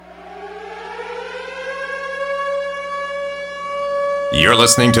You're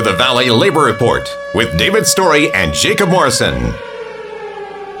listening to the Valley Labor Report with David Story and Jacob Morrison.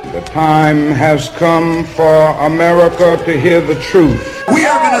 The time has come for America to hear the truth. We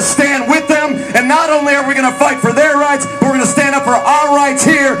are going to stand with them, and not only are we going to fight for their rights, but we're going to stand up for our rights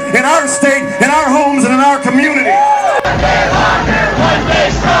here in our state, in our homes, and in our community. One day longer, one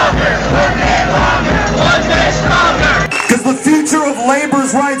day stronger. One day longer, one day stronger. Because the future of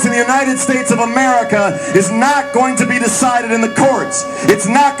labor's rights in the United States of America is not going to be decided in the courts. It's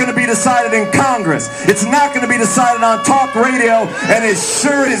not going to be decided in Congress. It's not going to be decided on talk radio, and it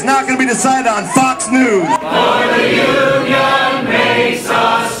sure is not going to be decided on Fox News. For the union makes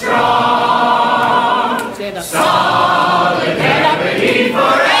us strong. Solidarity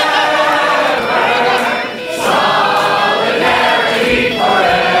forever. Solidarity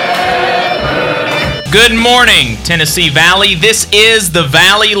forever. Good morning, Tennessee Valley. This is the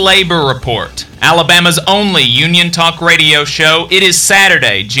Valley Labor Report, Alabama's only union talk radio show. It is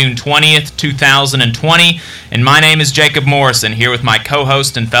Saturday, June 20th, 2020, and my name is Jacob Morrison, here with my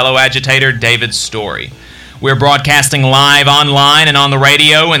co-host and fellow agitator, David Story. We're broadcasting live online and on the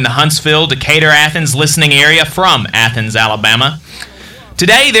radio in the Huntsville, Decatur, Athens listening area from Athens, Alabama.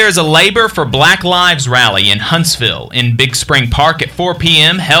 Today, there is a Labor for Black Lives rally in Huntsville in Big Spring Park at 4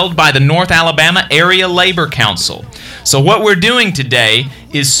 p.m. held by the North Alabama Area Labor Council. So what we're doing today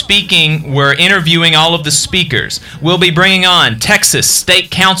is we're interviewing all of the speakers. We'll be bringing on Texas State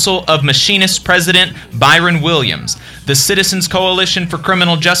Council of Machinists President Byron Williams, the Citizens Coalition for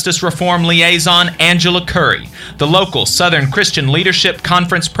Criminal Justice Reform Liaison Angela Curry, the local Southern Christian Leadership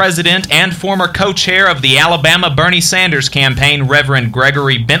Conference President and former co-chair of the Alabama Bernie Sanders campaign, Reverend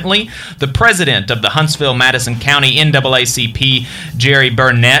Gregory Bentley, the President of the Huntsville-Madison County NAACP, Jerry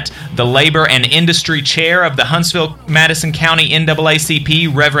Burnett, the Labor and Industry Chair of the Huntsville-Madison County NAACP,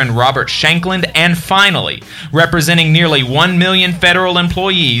 Reverend Robert Shankland, and finally, representing nearly 1 million federal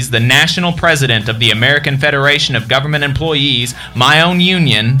employees, the National President of the American Federation of Government Employees, my own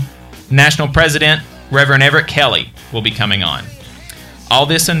union, National President Reverend Everett Kelly will be coming on. All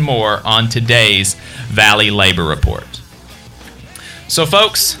this and more on today's Valley Labor Report. So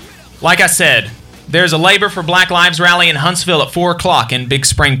folks, like I said, there's a Labor for Black Lives rally in Huntsville at 4 o'clock in Big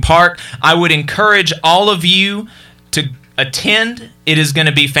Spring Park. I would encourage all of you to attend. It is going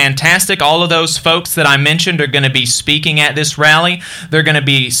to be fantastic. All of those folks that I mentioned are going to be speaking at this rally. They're going to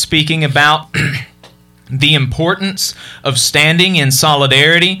be speaking about the importance of standing in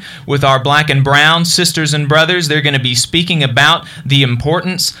solidarity with our black and brown sisters and brothers. They're going to be speaking about the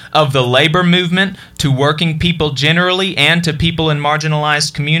importance of the labor movement to working people generally and to people in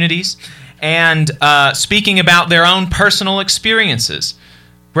marginalized communities, and speaking about their own personal experiences.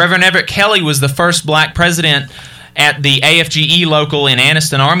 Reverend Everett Kelly was the first black president at the AFGE local in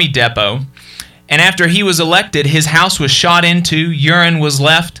Anniston Army Depot, and after he was elected, his house was shot into, urine was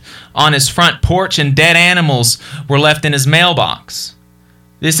left on his front porch, and dead animals were left in his mailbox.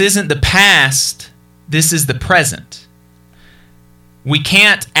 This isn't the past, this is the present. We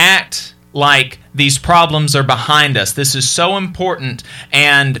can't act like these problems are behind us. This is so important,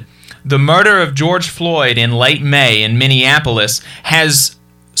 and the murder of George Floyd in late May in Minneapolis has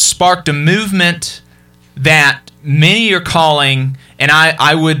sparked a movement that many are calling, and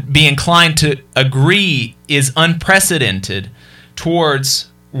I would be inclined to agree, is unprecedented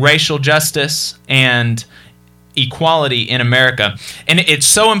towards racial justice and equality in America. And it's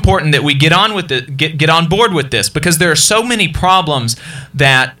so important that we get on board with this, because there are so many problems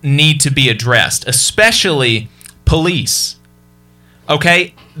that need to be addressed, especially police.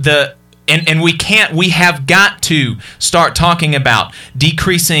 Okay? We have got to start talking about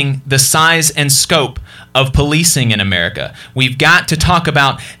decreasing the size and scope of policing in America. We've got to talk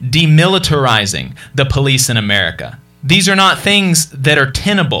about demilitarizing the police in America. These are not things that are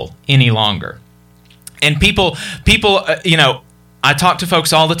tenable any longer. And people, I talk to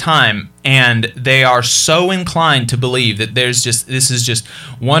folks all the time, and they are so inclined to believe that this is just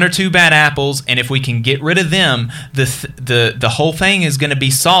one or two bad apples, and if we can get rid of them, the whole thing is going to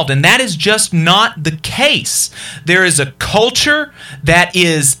be solved. And that is just not the case. There is a culture that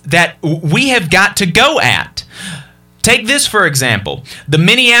we have got to go at. Take this, for example. The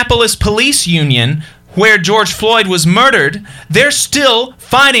Minneapolis Police Union, where George Floyd was murdered, they're still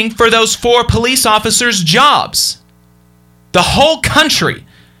fighting for those 4 police officers' jobs. The whole country,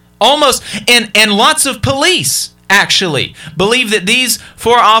 almost, and lots of police, actually, believe that these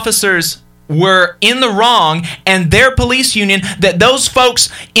 4 officers were in the wrong, and their police union, that those folks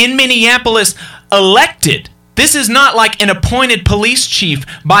in Minneapolis elected. This is not like an appointed police chief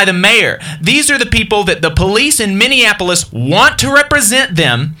by the mayor. These are the people that the police in Minneapolis want to represent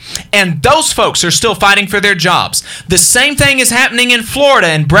them, And those folks are still fighting for their jobs. The same thing is happening in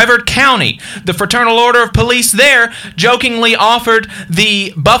Florida, in Brevard County. The Fraternal Order of Police there jokingly offered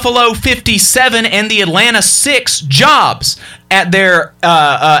the Buffalo 57 and the Atlanta 6 jobs at their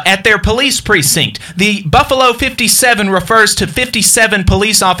police precinct. The Buffalo 57 refers to 57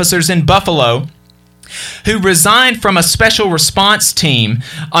 police officers in Buffalo who resigned from a special response team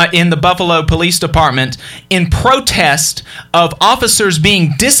in the Buffalo Police Department in protest of officers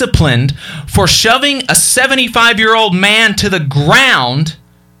being disciplined for shoving a 75-year-old man to the ground,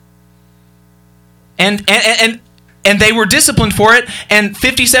 and they were disciplined for it, and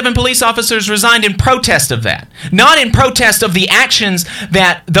 57 police officers resigned in protest of that. Not in protest of the actions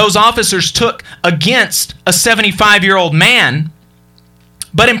that those officers took against a 75-year-old man,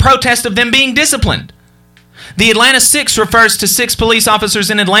 but in protest of them being disciplined. The Atlanta 6 refers to 6 police officers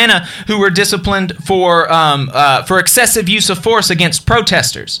in Atlanta who were disciplined for excessive use of force against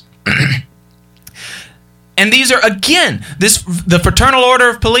protesters. And these are, again, the Fraternal Order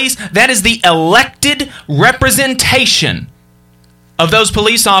of Police, that is the elected representation of those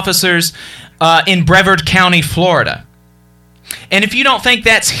police officers in Brevard County, Florida. And if you don't think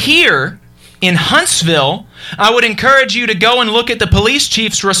that's here in Huntsville, I would encourage you to go and look at the police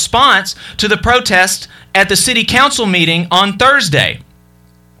chief's response to the protest at the city council meeting on Thursday.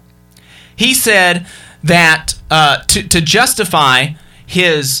 He said that to justify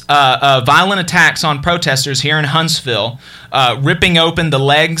his violent attacks on protesters here in Huntsville, ripping open the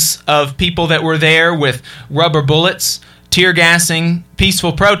legs of people that were there with rubber bullets, tear gassing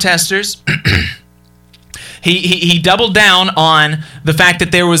peaceful protesters, He doubled down on the fact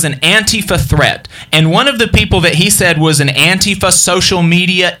that there was an Antifa threat. And one of the people that he said was an Antifa social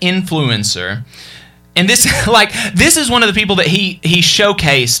media influencer. And this is one of the people that he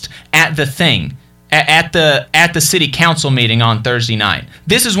showcased at the thing, at the city council meeting on Thursday night.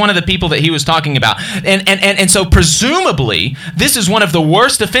 This is one of the people that he was talking about. And so presumably this is one of the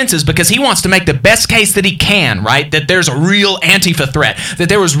worst offenses because he wants to make the best case that he can, right? That there's a real Antifa threat, that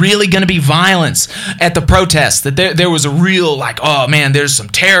there was really going to be violence at the protests, that there was a real, oh man, there's some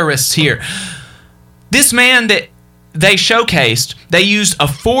terrorists here. This man that they showcased, they used a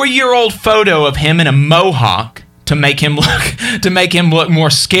 4-year-old photo of him in a mohawk to make him look more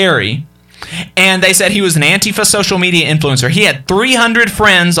scary. And they said he was an Antifa social media influencer. He had 300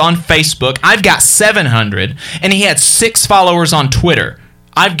 friends on Facebook. I've got 700. And he had 6 followers on Twitter.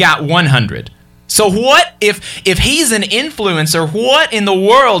 I've got 100. So what if he's an influencer, what in the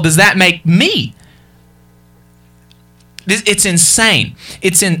world does that make me? It's insane.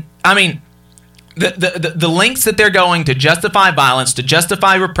 The lengths that they're going to justify violence, to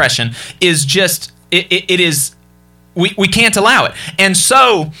justify repression is just, it is, we can't allow it. And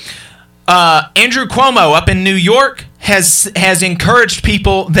so Andrew Cuomo up in New York has encouraged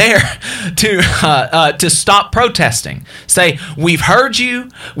people there to stop protesting. Say, we've heard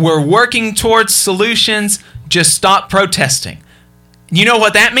you, we're working towards solutions, just stop protesting. You know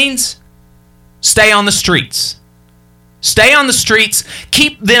what that means? Stay on the streets. Stay on the streets,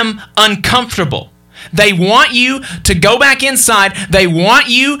 keep them uncomfortable. They want you to go back inside. They want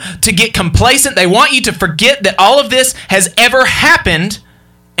you to get complacent. They want you to forget that all of this has ever happened.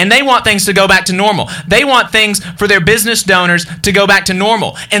 And they want things to go back to normal. They want things for their business donors to go back to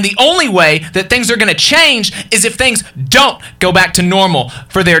normal. And the only way that things are going to change is if things don't go back to normal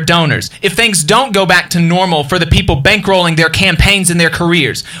for their donors. If things don't go back to normal for the people bankrolling their campaigns and their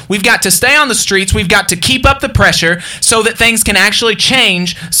careers. We've got to stay on the streets. We've got to keep up the pressure so that things can actually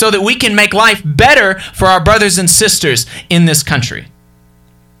change, so that we can make life better for our brothers and sisters in this country.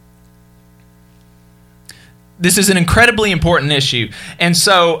 This is an incredibly important issue, and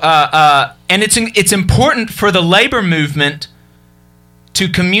so and it's important for the labor movement to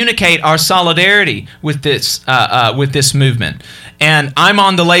communicate our solidarity with this movement. And I'm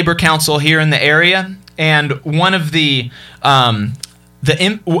on the Labor Council here in the area, and one of a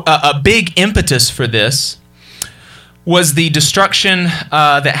big impetus for this was the destruction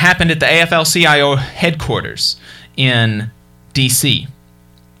that happened at the AFL-CIO headquarters in D.C.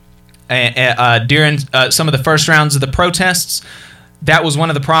 During some of the first rounds of the protests. That was one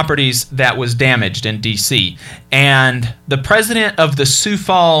of the properties that was damaged in D.C. And the president of the Sioux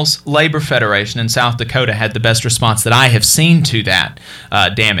Falls Labor Federation in South Dakota had the best response that I have seen to that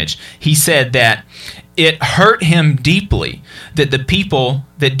damage. He said that it hurt him deeply that the people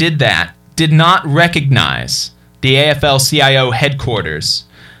that did that did not recognize the AFL-CIO headquarters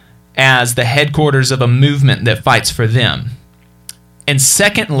as the headquarters of a movement that fights for them. And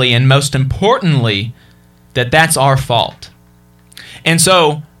secondly, and most importantly, that's our fault. And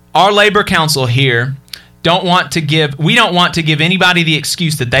so our Labor Council here don't want to give anybody the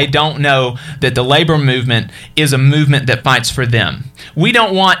excuse that they don't know that the labor movement is a movement that fights for them. We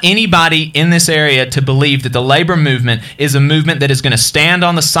don't want anybody in this area to believe that the labor movement is a movement that is going to stand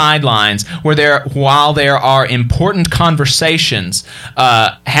on the sidelines while there are important conversations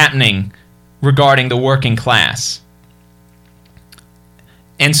happening regarding the working class.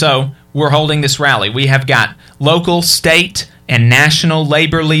 And so we're holding this rally. We have got local, state, and national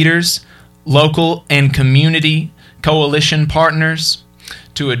labor leaders, local and community coalition partners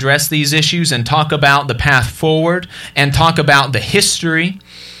to address these issues and talk about the path forward and talk about the history.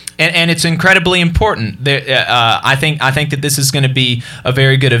 And it's incredibly important. I think that this is going to be a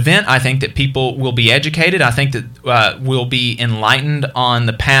very good event. I think that people will be educated. I think that we'll be enlightened on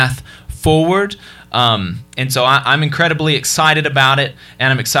the path forward. And so I'm incredibly excited about it,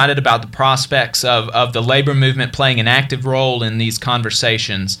 and I'm excited about the prospects of the labor movement playing an active role in these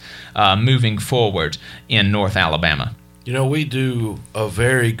conversations moving forward in North Alabama. You know, we do a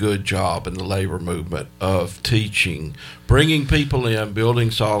very good job in the labor movement of teaching, bringing people in, building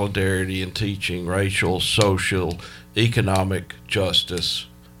solidarity, and teaching racial, social, economic justice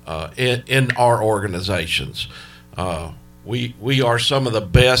in our organizations. We are some of the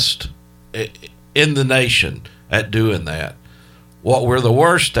best in the nation at doing that. What we're the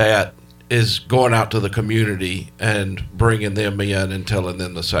worst at is going out to the community and bringing them in and telling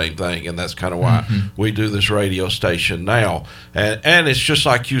them the same thing, and that's kind of why we do this radio station now. And it's just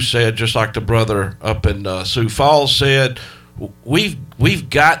like you said, just like the brother up in Sioux Falls said, we've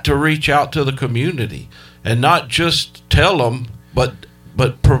got to reach out to the community and not just tell them, but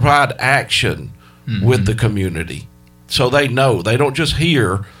provide action with the community so they know. They don't just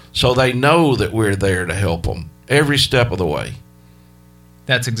hear, so they know that we're there to help them every step of the way.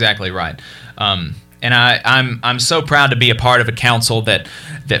 That's exactly right. And I'm so proud to be a part of a council that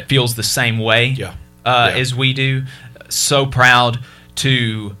feels the same way as we do. So proud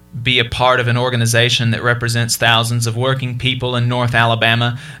to be a part of an organization that represents thousands of working people in North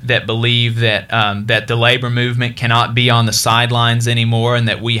Alabama that believe that that the labor movement cannot be on the sidelines anymore, and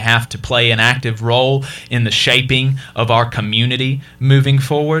that we have to play an active role in the shaping of our community moving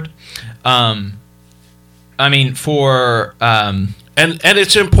forward. And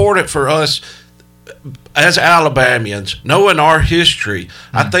it's important for us as Alabamians, knowing our history.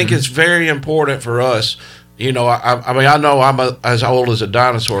 I think it's very important for us. You know, I know I'm as old as a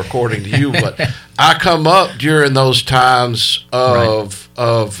dinosaur, according to you, but I come up during those times of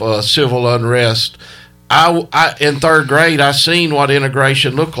civil unrest. I in third grade, I seen what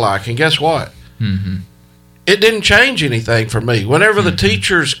integration looked like, and guess what? It didn't change anything for me. Whenever the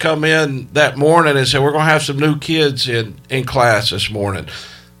teachers come in that morning and say, we're going to have some new kids in class this morning,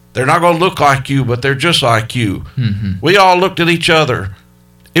 they're not going to look like you, but they're just like you. We all looked at each other.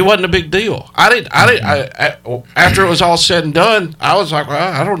 It wasn't a big deal. After it was all said and done, I was like,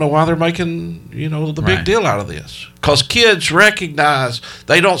 well, I don't know why they're making, the big deal out of this. Because kids recognize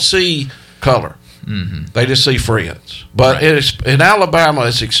they don't see color. They just see friends. But in Alabama,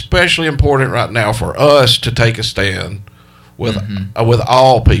 it's especially important right now for us to take a stand with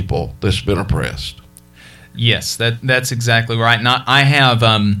all people that's been oppressed. Yes, that's exactly right. I have,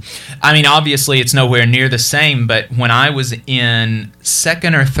 obviously it's nowhere near the same, but when I was in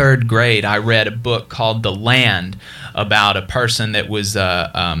second or third grade, I read a book called The Land about a person that was,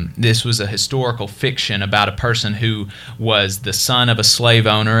 this was a historical fiction about a person who was the son of a slave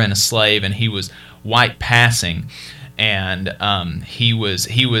owner and a slave, and he was white passing. And he was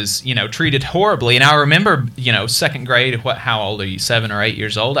treated horribly. And I remember, second grade. How old are you? 7 or 8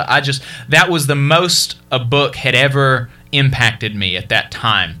 years old. That was the most a book had ever impacted me at that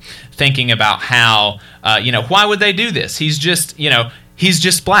time. Thinking about how, why would they do this? He's just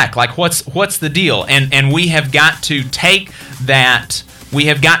black. Like, what's the deal? And we have got to take that. We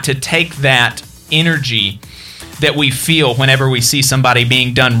have got to take that energy that we feel whenever we see somebody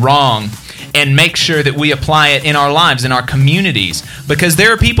being done wrong, and make sure that we apply it in our lives, in our communities, because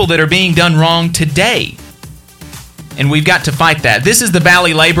there are people that are being done wrong today, and we've got to fight that. This is the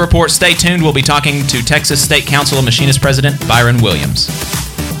Valley Labor Report. Stay tuned. We'll be talking to Texas State Council of Machinists President Byron Williams.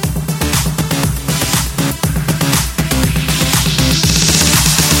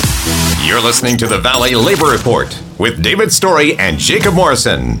 You're listening to the Valley Labor Report with David Story and Jacob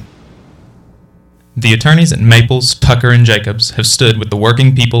Morrison. The attorneys at Maples, Tucker, and Jacobs have stood with the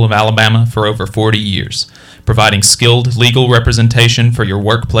working people of Alabama for over 40 years, providing skilled legal representation for your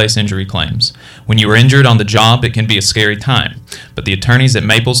workplace injury claims. When you are injured on the job, it can be a scary time, but the attorneys at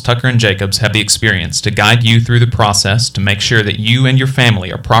Maples, Tucker, and Jacobs have the experience to guide you through the process to make sure that you and your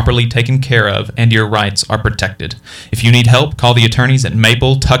family are properly taken care of and your rights are protected. If you need help, call the attorneys at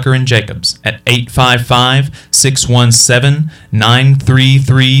Maple, Tucker, and Jacobs at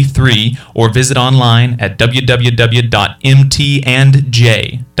 855-617-9333 or visit online at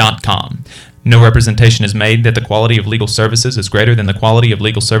www.mtandj.com. No representation is made that the quality of legal services is greater than the quality of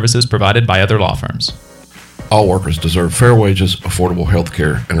legal services provided by other law firms. All workers deserve fair wages, affordable health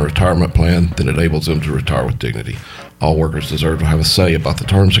care, and a retirement plan that enables them to retire with dignity. All workers deserve to have a say about the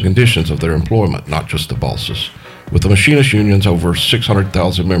terms and conditions of their employment, not just the bosses. With the machinist unions over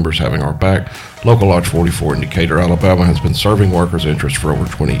 600,000 members having our back, Local Lodge 44 in Decatur, Alabama has been serving workers' interests for over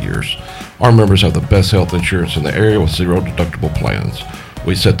 20 years. Our members have the best health insurance in the area with zero deductible plans.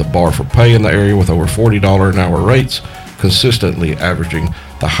 We set the bar for pay in the area with over $40 an hour rates, consistently averaging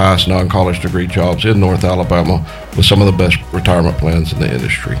the highest non-college degree jobs in North Alabama with some of the best retirement plans in the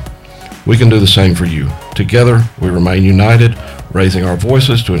industry. We can do the same for you. Together, we remain united, raising our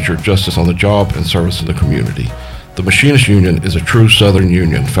voices to ensure justice on the job and service in the community. The Machinist Union is a true Southern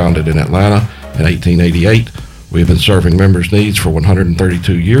union founded in Atlanta in 1888. We have been serving members' needs for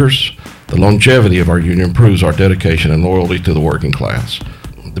 132 years. The longevity of our union proves our dedication and loyalty to the working class.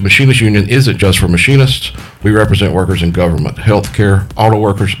 The Machinist Union isn't just for machinists. We represent workers in government, healthcare, auto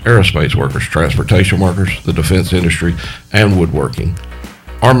workers, aerospace workers, transportation workers, the defense industry, and woodworking.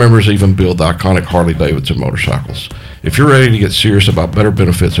 Our members even build the iconic Harley-Davidson motorcycles. If you're ready to get serious about better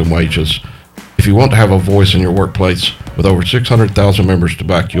benefits and wages, if you want to have a voice in your workplace with over 600,000 members to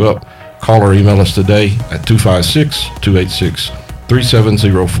back you up, call or email us today at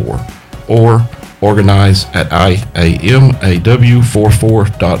 256-286-3704 or organize at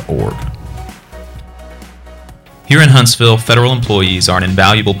iamaw44.org. Here in Huntsville, federal employees are an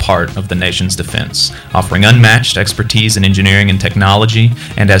invaluable part of the nation's defense, offering unmatched expertise in engineering and technology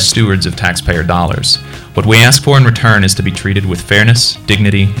and as stewards of taxpayer dollars. What we ask for in return is to be treated with fairness,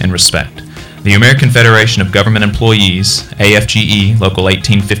 dignity, and respect. The American Federation of Government Employees, AFGE Local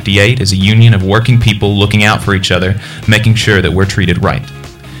 1858, is a union of working people looking out for each other, making sure that we're treated right.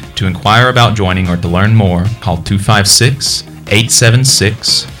 To inquire about joining or to learn more, call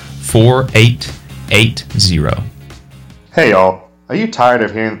 256-876-4880. Hey y'all, are you tired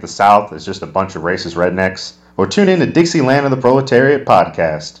of hearing that the South is just a bunch of racist rednecks? Well, tune in to Dixieland of the Proletariat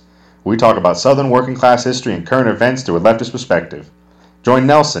podcast. We talk about Southern working class history and current events through a leftist perspective. Join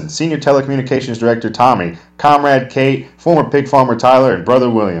Nelson, Senior Telecommunications Director Tommy, Comrade Kate, former pig farmer Tyler, and Brother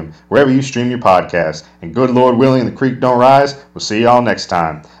William, wherever you stream your podcast. And good Lord willing, the creek don't rise. We'll see y'all next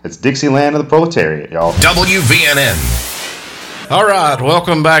time. It's Dixieland of the Proletariat, y'all. WVNN. All right,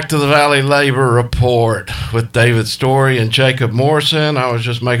 welcome back to the Valley Labor Report with David Story and Jacob Morrison. I was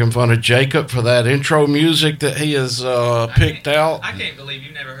just making fun of Jacob for that intro music that he has picked out. I can't believe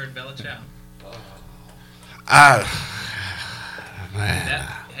you've never heard Bella Ciao.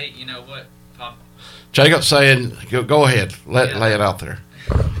 Hey, you know what, Pop? Jacob's saying, go ahead, lay it out there.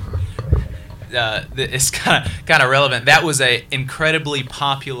 It's kind of relevant. That was a incredibly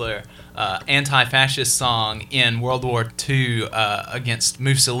popular anti-fascist song in World War II against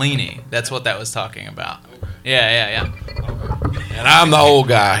Mussolini. That's what that was talking about. Yeah. And I'm the old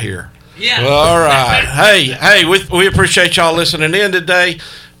guy here. Yeah. All right. Hey, we appreciate y'all listening in today.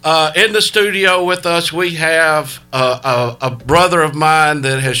 In the studio with us, we have a brother of mine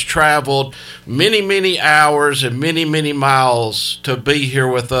that has traveled many, many hours and many, many miles to be here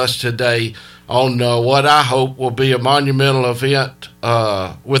with us today on what I hope will be a monumental event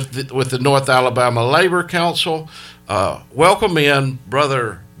with the North Alabama Labor Council. Welcome in,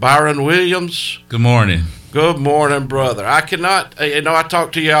 Brother Byron Williams. Good morning. Good morning, brother. I cannot, I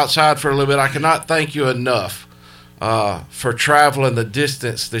talked to you outside for a little bit. I cannot thank you enough for traveling the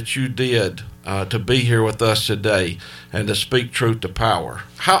distance that you did to be here with us today and to speak truth to power.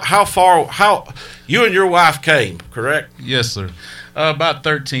 How far you and your wife came, correct? Yes, sir. About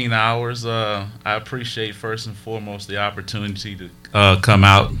 13 hours. I appreciate first and foremost the opportunity to come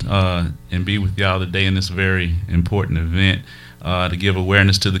out and be with y'all today in this very important event to give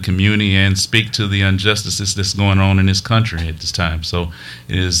awareness to the community and speak to the injustices that's going on in this country at this time. So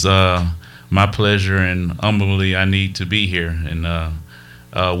it is my pleasure, and humbly I need to be here. And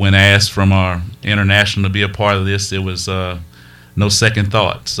when asked from our international to be a part of this, it was no second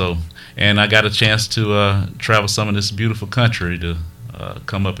thought. So, and I got a chance to travel some of this beautiful country to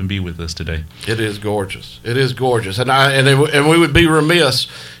come up and be with us today. It is gorgeous. It is gorgeous, and we would be remiss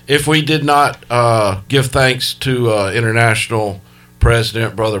if we did not give thanks to International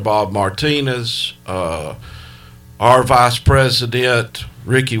President, Brother Bob Martinez, our Vice President,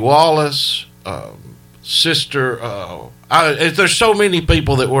 Ricky Wallace, Sister. There's so many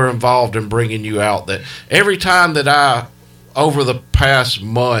people that were involved in bringing you out that every time that I, over the past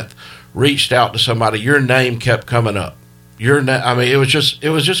month, reached out to somebody, your name kept coming up. It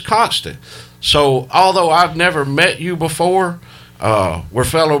was just constant. So although I've never met you before, we're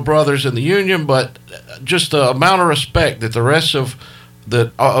fellow brothers in the union, but just the amount of respect that the rest of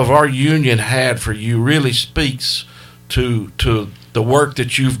our union had for you really speaks to the work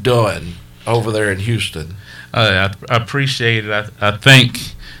that you've done over there in Houston. I appreciate it. I think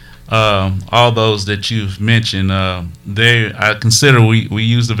all those that you've mentioned, I consider we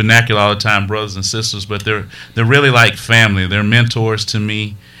use the vernacular all the time, brothers and sisters, but they're really like family. They're mentors to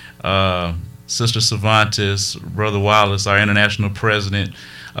me. Sister Cervantes, Brother Wallace, our international president,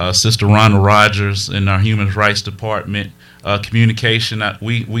 Sister Rhonda Rogers in our Human Rights Department, communication.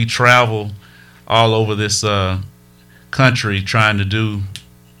 We travel all over this country trying to do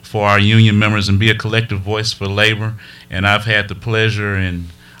for our union members and be a collective voice for labor. And I've had the pleasure and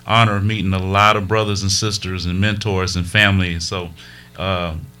honor of meeting a lot of brothers and sisters and mentors and family. So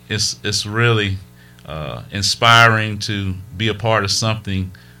it's really inspiring to be a part of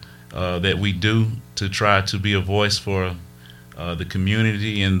something that we do to try to be a voice for the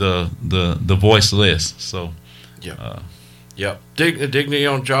community and the voiceless. So, dignity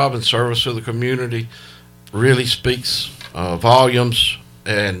on job and service to the community really speaks volumes.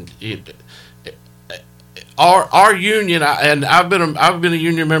 And our union, and I've been a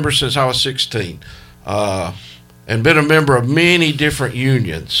union member since I was 16, and been a member of many different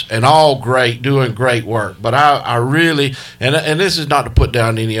unions, and all great, doing great work. But I really, and this is not to put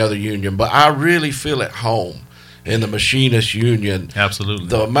down any other union, but I really feel at home in the Machinist Union. Absolutely.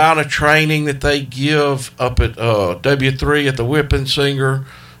 The amount of training that they give up at W3 at the Whipping Singer,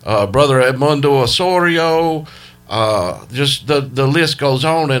 Brother Edmundo Osorio, just the list goes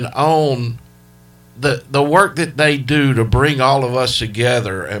on and on. The work that they do to bring all of us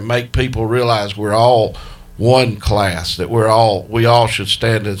together and make people realize we're all one class, that we all should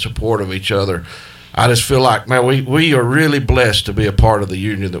stand in support of each other. I just feel like, man, we are really blessed to be a part of the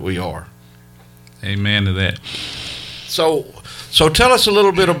union that we are. Amen to that. So tell us a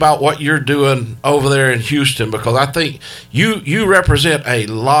little bit about what you're doing over there in Houston, because I think you represent a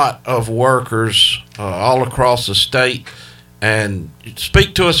lot of workers all across the state. And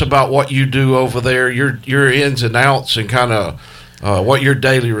speak to us about what you do over there, your ins and outs, and kind of what your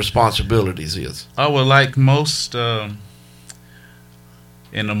daily responsibilities is. Oh, well, like most in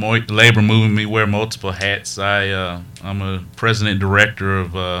the labor movement, we wear multiple hats. I'm a president director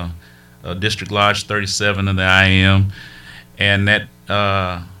of District Lodge 37 of the IAM, and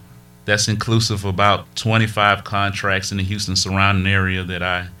that's inclusive of about 25 contracts in the Houston surrounding area that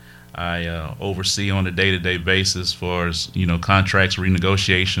I oversee on a day-to-day basis for contracts,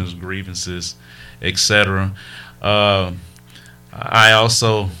 renegotiations, grievances, etc. I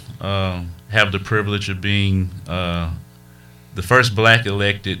also have the privilege of being the first black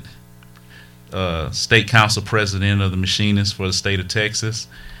elected state council president of the Machinists for the state of Texas,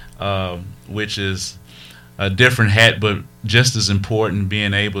 which is a different hat, but just as important,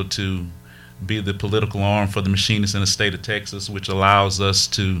 being able to be the political arm for the Machinists in the state of Texas, which allows us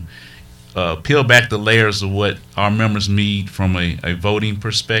to peel back the layers of what our members need from a voting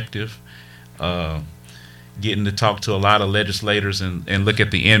perspective, getting to talk to a lot of legislators and look at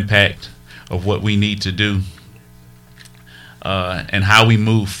the impact of what we need to do and how we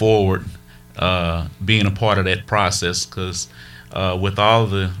move forward, being a part of that process, because with all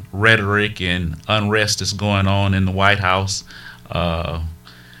the rhetoric and unrest that's going on in the White House,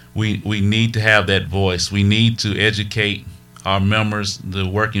 we need to have that voice. We need to educate our members, the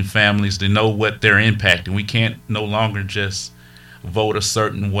working families, to know what they're impacting. We can't no longer just vote a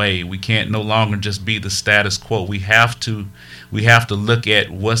certain way. We can't no longer just be the status quo. We have to look at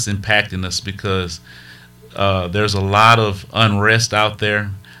what's impacting us, because there's a lot of unrest out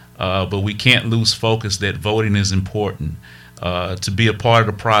there, but we can't lose focus that voting is important. To be a part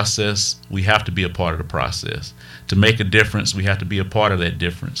of the process, we have to be a part of the process. To make a difference, we have to be a part of that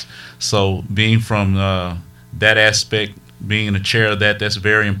difference. So being from that aspect, being in the chair of that's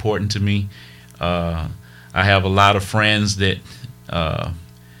very important to me. I have a lot of friends that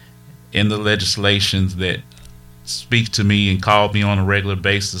in the legislations that speak to me and call me on a regular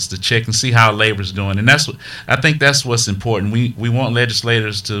basis to check and see how labor's doing. And I think that's what's important. We want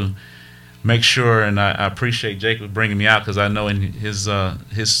legislators to make sure, and I appreciate Jacob bringing me out, because I know in his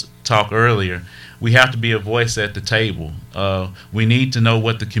talk earlier, we have to be a voice at the table. We need to know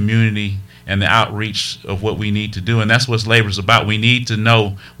what the community and the outreach of what we need to do. And that's what labor's about. We need to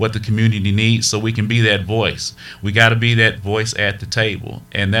know what the community needs so we can be that voice. We got to be that voice at the table.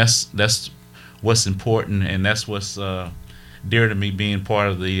 And that's what's important, and that's what's dear to me, being part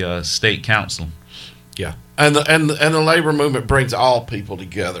of the state council. Yeah, and the labor movement brings all people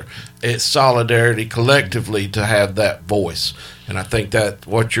together. It's solidarity collectively to have that voice, and I think that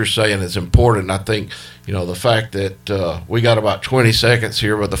what you're saying is important. I think the fact that we got about 20 seconds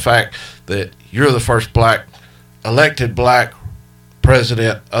here, but the fact that you're the first elected black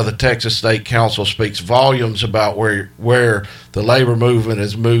president of the Texas State Council speaks volumes about where the labor movement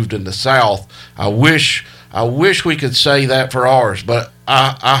has moved in the South. I wish we could say that for ours, but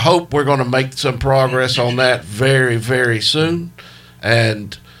I hope we're going to make some progress on that very, very soon.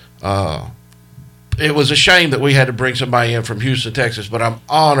 And it was a shame that we had to bring somebody in from Houston, Texas, but I'm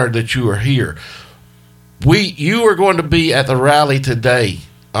honored that you are here. You are going to be at the rally today,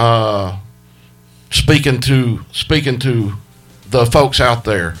 speaking to the folks out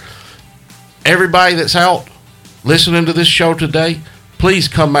there. Everybody that's out listening to this show today, please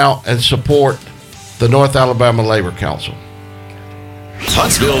come out and support the North Alabama Labor Council.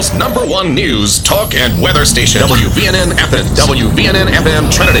 Huntsville's #1 news, talk, and weather station. WVNN Athens. WVNN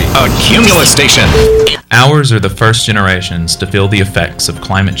FM Trinity. A Cumulus station. Ours are the first generations to feel the effects of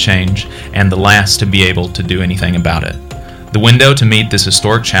climate change and the last to be able to do anything about it. The window to meet this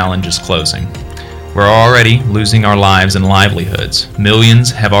historic challenge is closing. We're already losing our lives and livelihoods.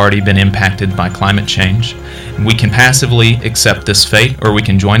 Millions have already been impacted by climate change. We can passively accept this fate, or we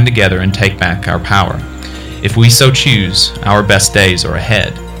can join together and take back our power. If we so choose, our best days are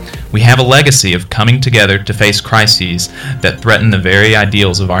ahead. We have a legacy of coming together to face crises that threaten the very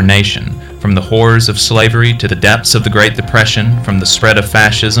ideals of our nation, from the horrors of slavery to the depths of the Great Depression, from the spread of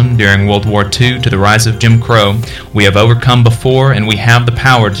fascism during World War II to the rise of Jim Crow. We have overcome before, and we have the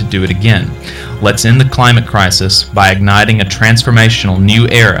power to do it again. Let's end the climate crisis by igniting a transformational new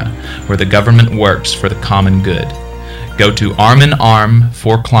era where the government works for the common good. Go to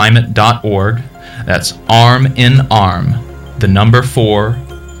arminarmforclimate.org. That's arminarm, the number 4,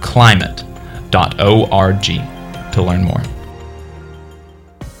 climate.org to learn more.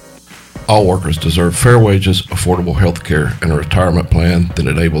 All workers deserve fair wages, affordable health care, and a retirement plan that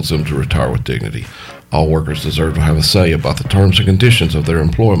enables them to retire with dignity. All workers deserve to have a say about the terms and conditions of their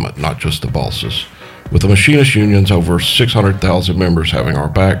employment, not just the bosses. With the machinist unions over 600,000 members having our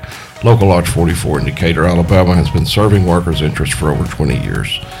back, Local Lodge 44 in Decatur, Alabama has been serving workers' interests for over 20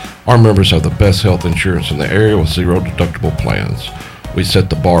 years. Our members have the best health insurance in the area with zero deductible plans. We set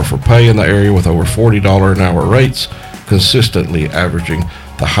the bar for pay in the area with over $40 an hour rates, consistently averaging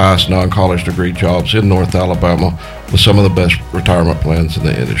the highest non-college degree jobs in North Alabama with some of the best retirement plans in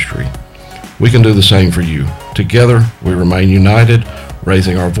the industry. We can do the same for you. Together, we remain united,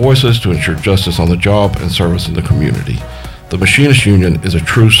 raising our voices to ensure justice on the job and service in the community. The Machinist Union is a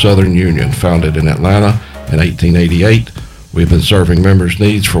true Southern union founded in Atlanta in 1888. We've been serving members'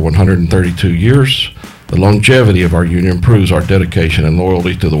 needs for 132 years. The longevity of our union proves our dedication and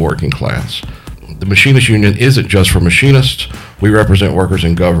loyalty to the working class. The Machinist Union isn't just for machinists. We represent workers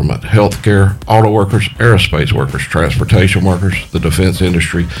in government, healthcare, auto workers, aerospace workers, transportation workers, the defense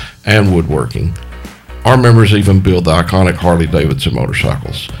industry, and woodworking. Our members even build the iconic Harley-Davidson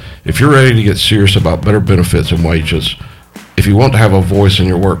motorcycles. If you're ready to get serious about better benefits and wages, if you want to have a voice in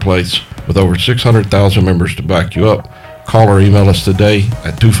your workplace with over 600,000 members to back you up, call or email us today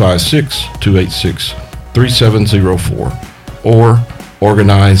at 256-286-3704 or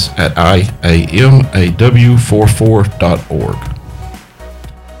organize at iamaw44.org.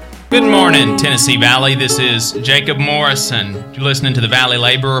 Good morning, Tennessee Valley. This is Jacob Morrison. You're listening to the Valley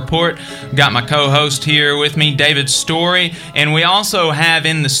Labor Report. Got my co-host here with me, David Story, and we also have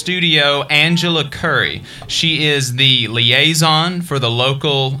in the studio Angela Curry. She is the liaison for the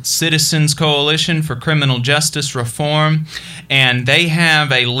local Citizens Coalition for Criminal Justice Reform, and they have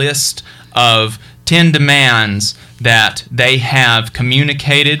a list of 10 demands that they have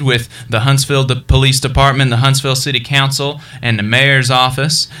communicated with the Huntsville Police Department, the Huntsville City Council, and the Mayor's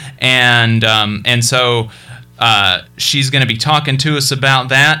office, and so she's going to be talking to us about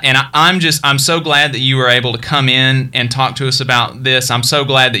that. And I'm so glad that you were able to come in and talk to us about this. I'm so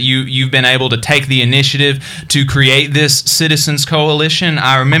glad that you've been able to take the initiative to create this Citizens Coalition.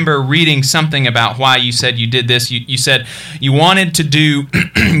 I remember reading something about why you said you did this. You said you wanted to do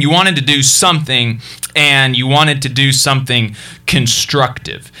something, and you wanted to do something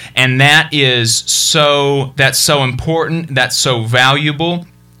constructive, and that's so important, that's so valuable.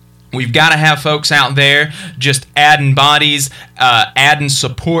 We've got to have folks out there just adding bodies, adding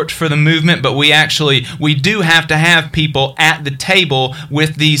support for the movement, but we do have to have people at the table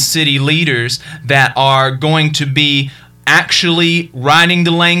with these city leaders that are going to be actually writing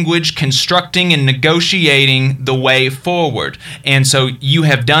the language, constructing and negotiating the way forward. And so you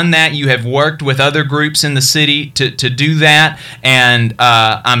have done that. You have worked with other groups in the city to do that, and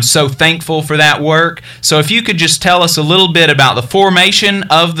I'm so thankful for that work. So if you could just tell us a little bit about the formation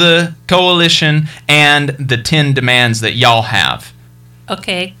of the coalition and the 10 demands that y'all have.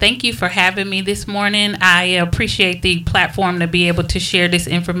 Okay, thank you for having me this morning. I appreciate the platform to be able to share this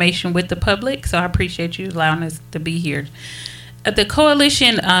information with the public, so I appreciate you allowing us to be here. The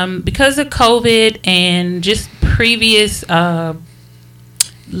coalition, because of COVID and just previous lack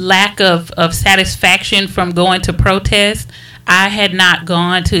of satisfaction from going to protest, I had not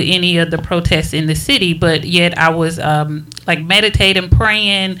gone to any of the protests in the city, but yet I was meditating,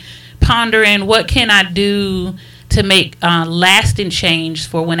 praying, pondering, what can I do to make lasting change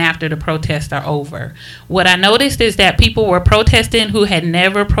for when after the protests are over. What I noticed is that people were protesting who had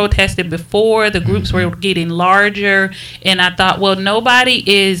never protested before. The groups were getting larger, and I thought, well, nobody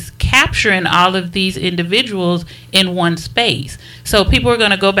is capturing all of these individuals in one space. So people are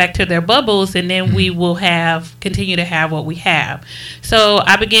going to go back to their bubbles, and then we will continue to have what we have. So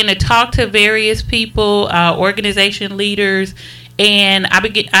I began to talk to various people, organization leaders, and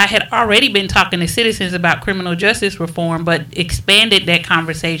I had already been talking to citizens about criminal justice reform, but expanded that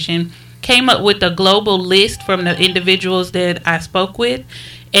conversation, came up with a global list from the individuals that I spoke with,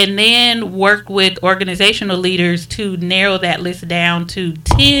 and then worked with organizational leaders to narrow that list down to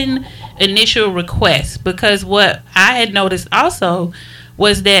 10 initial requests. Because what I had noticed also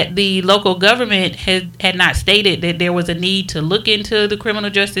was that the local government had not stated that there was a need to look into the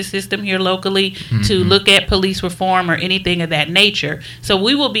criminal justice system here locally, to look at police reform or anything of that nature. So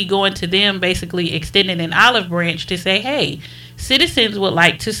we will be going to them, basically extending an olive branch to say, hey, citizens would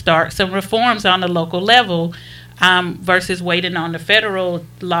like to start some reforms on the local level, versus waiting on the federal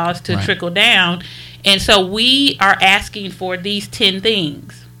laws to trickle down. And so we are asking for these 10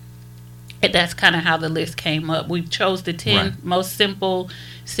 things. And that's kind of how the list came up. We chose the 10 most simple,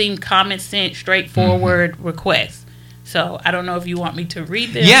 seem common sense, straightforward requests. So I don't know if you want me to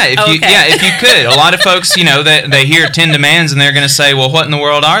read them. Yeah, if you could. A lot of folks, they hear 10 demands and they're going to say, well, what in the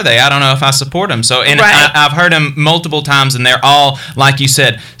world are they? I don't know if I support them. So, and I've heard them multiple times, and they're all, like you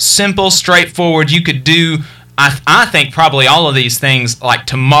said, simple, straightforward. You could do, I think, probably all of these things like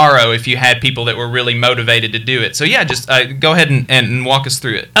tomorrow if you had people that were really motivated to do it. So yeah, just go ahead and walk us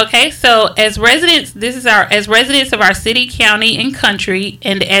through it. Okay, so as residents, as residents of our city, county, and country,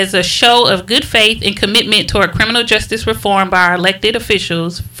 and as a show of good faith and commitment toward criminal justice reform by our elected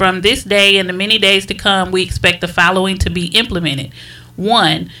officials, from this day and the many days to come, we expect the following to be implemented.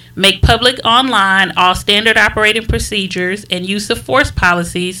 1. Make public online all standard operating procedures and use of force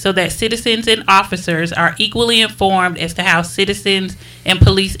policies so that citizens and officers are equally informed as to how citizens and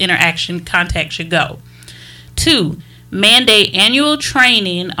police interaction contact should go. 2. Mandate annual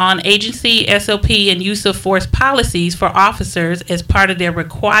training on agency SOP and use of force policies for officers as part of their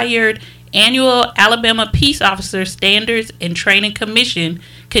required annual Alabama Peace Officer Standards and Training Commission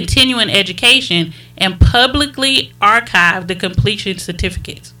continuing education, and publicly archive the completion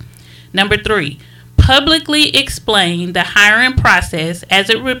certificates. Number 3, publicly explain the hiring process as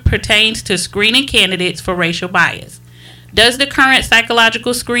it pertains to screening candidates for racial bias. Does the current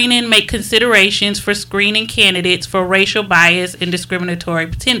psychological screening make considerations for screening candidates for racial bias and discriminatory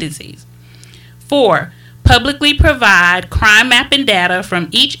tendencies? 4, publicly provide crime mapping data from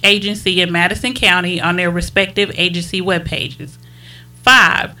each agency in Madison County on their respective agency web pages.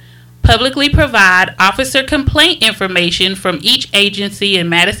 5, publicly provide officer complaint information from each agency in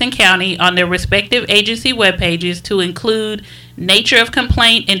Madison County on their respective agency web pages to include nature of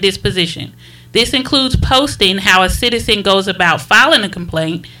complaint and disposition. This includes posting how a citizen goes about filing a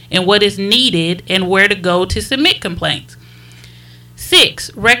complaint and what is needed and where to go to submit complaints.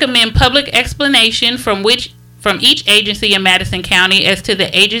 6, recommend public explanation from each agency in Madison County as to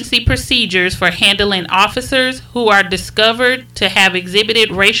the agency procedures for handling officers who are discovered to have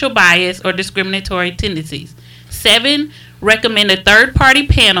exhibited racial bias or discriminatory tendencies. 7, recommend a third-party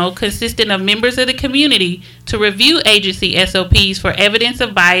panel consisting of members of the community to review agency SOPs for evidence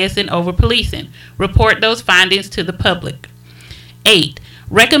of bias and over-policing. Report those findings to the public. 8,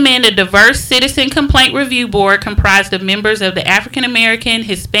 recommend a diverse citizen complaint review board comprised of members of the African American,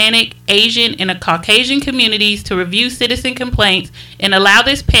 Hispanic, Asian, and Caucasian communities to review citizen complaints and allow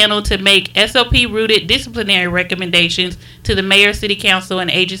this panel to make SOP-rooted disciplinary recommendations to the mayor, city council,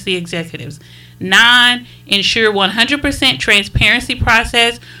 and agency executives. 9, ensure 100% transparency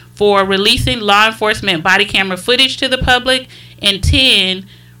process for releasing law enforcement body camera footage to the public, and 10,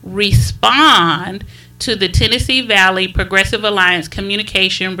 respond to the Tennessee Valley Progressive Alliance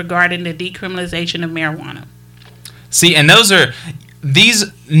communication regarding the decriminalization of marijuana. See, and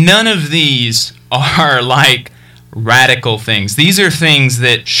none of these are like radical things. These are things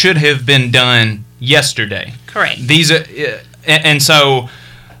that should have been done yesterday. Correct. These are, and so,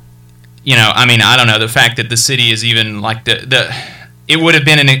 I don't know, the fact that the city is even like it would have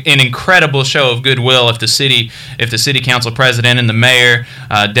been an incredible show of goodwill if the city council president and the mayor,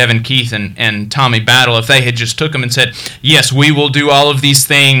 Devin Keith and Tommy Battle, if they had just took them and said, yes, we will do all of these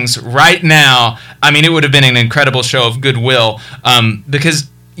things right now. I mean, it would have been an incredible show of goodwill, because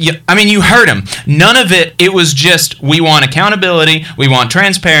you heard them. None of it was just, we want accountability, we want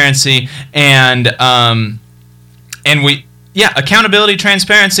transparency, and accountability,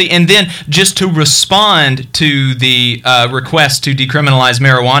 transparency, and then just to respond to the request to decriminalize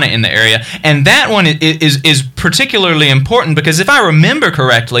marijuana in the area. And that one is particularly important because if I remember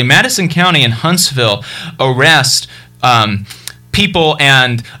correctly, Madison County and Huntsville arrest people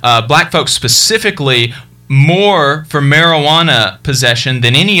and black folks specifically more for marijuana possession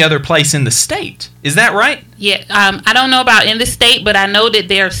than any other place in the state. Is that right? Yeah, I don't know about in the state, but I know that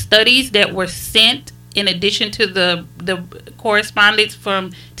there are studies that were sent in addition to the correspondence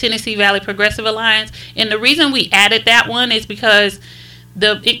from Tennessee Valley Progressive Alliance. And the reason we added that one is because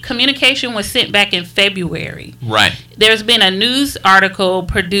the communication was sent back in February. Right. There's been a news article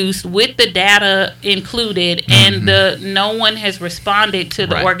produced with the data included, and no one has responded to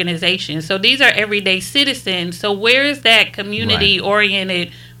the organization. So these are everyday citizens. So where is that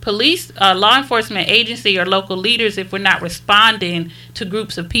community-oriented police, law enforcement agency, or local leaders if we're not responding to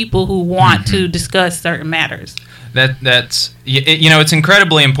groups of people who want to discuss certain matters? That's it's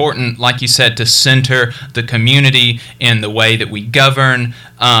incredibly important, like you said, to center the community in the way that we govern.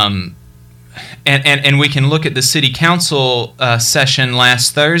 And we can look at the city council session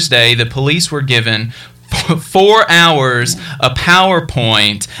last Thursday. The police were given 4 hours, a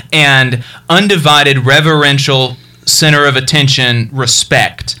PowerPoint, and undivided reverential center of attention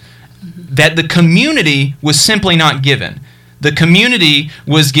respect that the community was simply not given. The community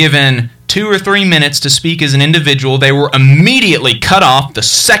was given 2 or 3 minutes to speak as an individual. They were immediately cut off the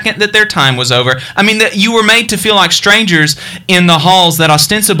second that their time was over. I mean, that you were made to feel like strangers in the halls that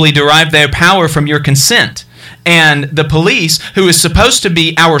ostensibly derived their power from your consent. And the police, who is supposed to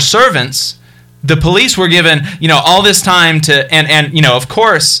be our servants, the police were given, all this time to, and of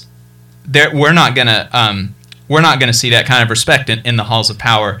course, we're not gonna see that kind of respect in the halls of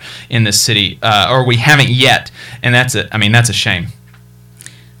power in this city, or we haven't yet, and that's a shame.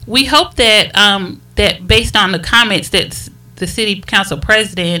 We hope that that based on the comments that the city council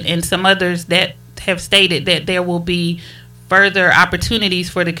president and some others that have stated, that there will be further opportunities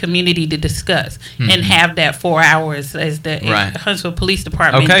for the community to discuss and have that 4 hours as the Huntsville Police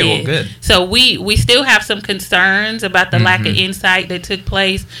Department did. Well, good. So we still have some concerns about the lack of insight that took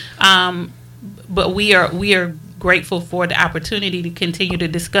place, but we are grateful for the opportunity to continue to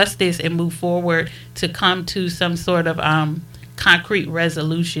discuss this and move forward to come to some sort of concrete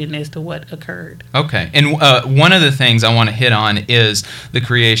resolution as to what occurred. Okay. And one of the things I want to hit on is the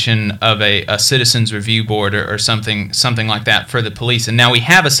creation of a citizens review board or something like that for the police. And now we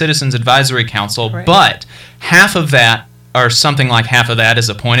have a citizens advisory council, but half of that, or something like half of that, is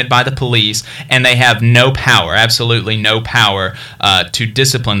appointed by the police, and they have no power, absolutely no power, to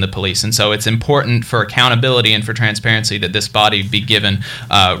discipline the police. And so it's important for accountability and for transparency that this body be given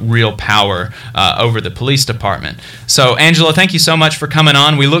real power over the police department. So, Angela, thank you so much for coming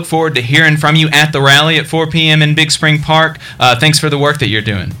on. We look forward to hearing from you at the rally at 4 p.m. in Big Spring Park. Thanks for the work that you're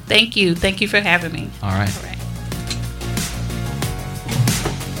doing. Thank you. Thank you for having me. All right.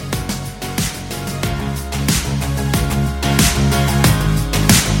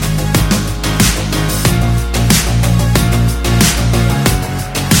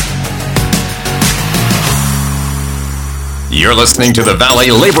 You're listening to the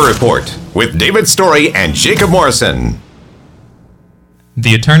Valley Labor Report with David Story and Jacob Morrison.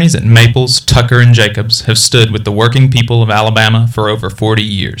 The attorneys at Maples, Tucker, and Jacobs have stood with the working people of Alabama for over 40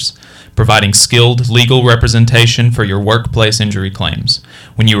 years, providing skilled legal representation for your workplace injury claims.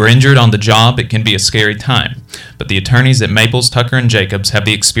 When you are injured on the job, it can be a scary time, but the attorneys at Maples, Tucker, and Jacobs have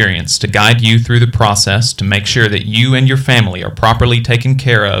the experience to guide you through the process to make sure that you and your family are properly taken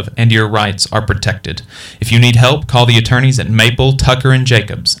care of and your rights are protected. If you need help, call the attorneys at Maple, Tucker, and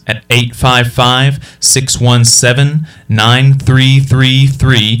Jacobs at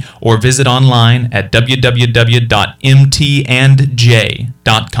 855-617-9333 or visit online at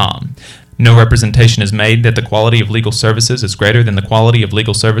www.mtandj.com. No representation is made that the quality of legal services is greater than the quality of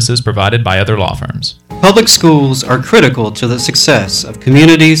legal services provided by other law firms. Public schools are critical to the success of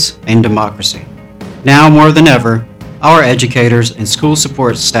communities and democracy. Now more than ever, our educators and school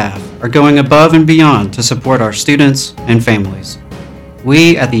support staff are going above and beyond to support our students and families.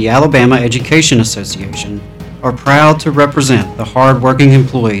 We at the Alabama Education Association are proud to represent the hard-working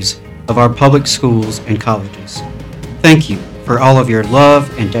employees of our public schools and colleges. Thank you for all of your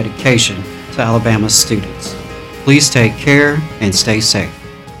love and dedication to Alabama's students. Please take care and stay safe.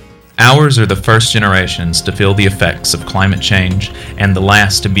 Ours are the first generations to feel the effects of climate change and the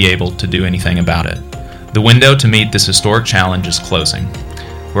last to be able to do anything about it. The window to meet this historic challenge is closing.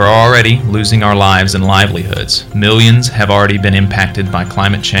 We're already losing our lives and livelihoods. Millions have already been impacted by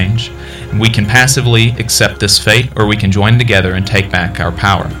climate change. We can passively accept this fate, or we can join together and take back our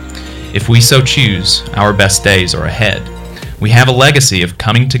power. If we so choose, our best days are ahead. We have a legacy of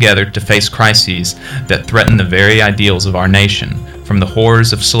coming together to face crises that threaten the very ideals of our nation, from the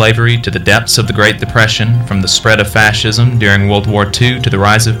horrors of slavery to the depths of the Great Depression, from the spread of fascism during World War II to the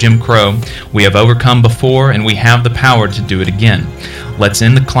rise of Jim Crow. We have overcome before, and we have the power to do it again. Let's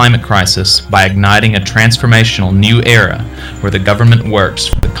end the climate crisis by igniting a transformational new era where the government works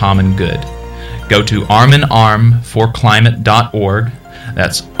for the common good. Go to arminarmforclimate.org.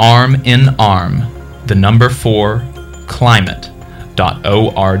 That's arm in arm, the number 4,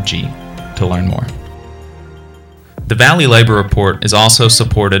 climate.org to learn more. The Valley Labor Report is also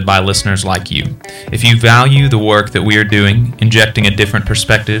supported by listeners like you. If you value the work that we are doing, injecting a different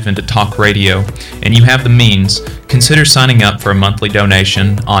perspective into talk radio, and you have the means, consider signing up for a monthly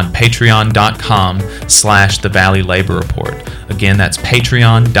donation on patreon.com/The Valley Labor Report. Again, that's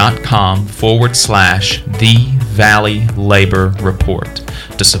patreon.com/The Valley Labor Report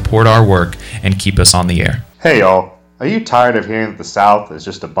to support our work and keep us on the air. Hey y'all, are you tired of hearing that the South is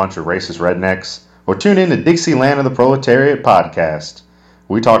just a bunch of racist rednecks? Well, tune in to Dixieland of the Proletariat podcast.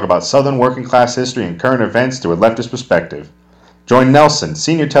 We talk about Southern working class history and current events through a leftist perspective. Join Nelson,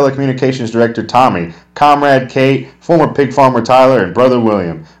 Senior Telecommunications Director Tommy, Comrade Kate, former pig farmer Tyler, and Brother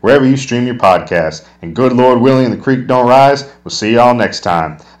William, wherever you stream your podcast. And good Lord willing the creek don't rise, we'll see y'all next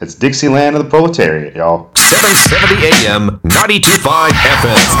time. It's Dixieland of the Proletariat, y'all. 770 AM, 92.5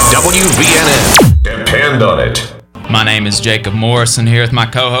 FM, WVNN. Depend on it. My name is Jacob Morrison, here with my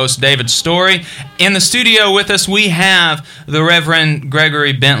co-host David Story. In the studio with us, we have the Reverend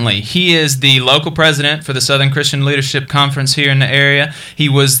Gregory Bentley. He is the local president for the Southern Christian Leadership Conference here in the area. He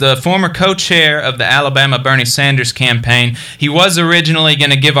was the former co-chair of the Alabama Bernie Sanders campaign. He was originally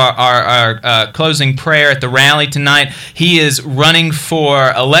going to give our closing prayer at the rally tonight. He is running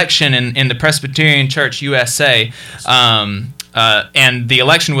for election in the Presbyterian Church USA. And the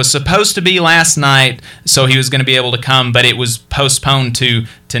election was supposed to be last night, so he was going to be able to come, but it was postponed to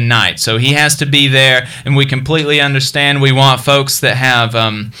tonight. So he has to be there, and we completely understand. We want folks that have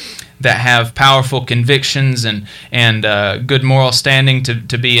powerful convictions and good moral standing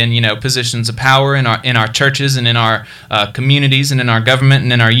to be in positions of power in our churches and in our communities and in our government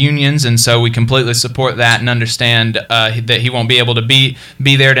and in our unions, and so we completely support that and understand that he won't be able to be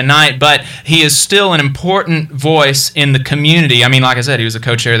there tonight, but he is still an important voice in the community. I mean, like I said, he was a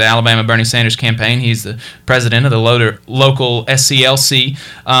co-chair of the Alabama Bernie Sanders campaign. He's the president of the local SCLC.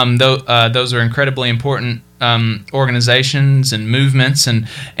 Those are incredibly important organizations and movements, and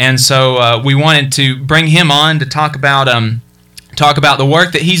so we wanted to bring him on to talk about the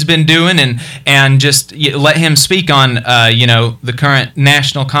work that he's been doing and just let him speak on the current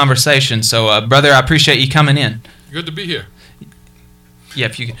national conversation. So brother, I appreciate you coming in. Good to be here. Yeah,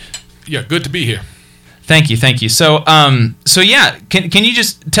 if you could. Yeah, good to be here. Thank you. So yeah, can you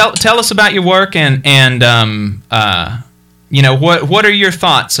just tell us about your work and what are your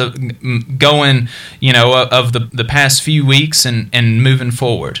thoughts of going, of the past few weeks and moving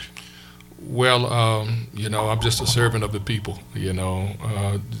forward? Well, I'm just a servant of the people,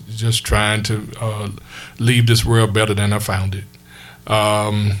 just trying to leave this world better than I found it.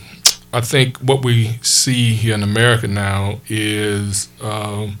 I think what we see here in America now is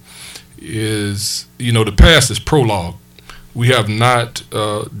the past is prologue. We have not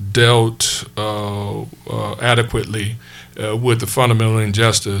dealt adequately with the fundamental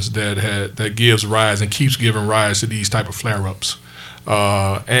injustice that gives rise and keeps giving rise to these type of flare-ups.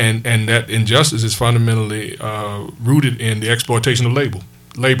 And that injustice is fundamentally rooted in the exploitation of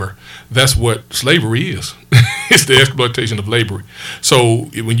labor. That's what slavery is. It's the exploitation of labor. So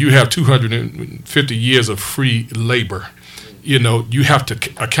when you have 250 years of free labor, you have to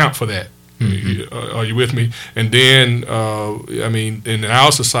account for that. Mm-hmm. Are you with me? And then, in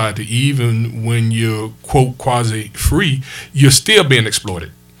our society, even when you're, quote, quasi-free, you're still being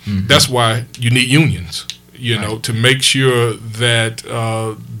exploited. That's why you need unions, to make sure that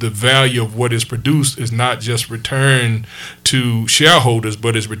the value of what is produced is not just returned to shareholders,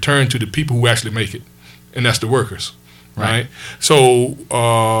 but is returned to the people who actually make it, and that's the workers, right? So,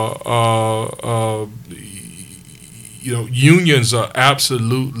 unions are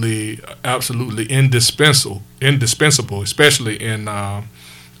absolutely indispensable, especially in. I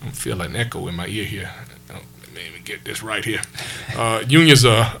feel like an echo in my ear here. Let me get this right here. Unions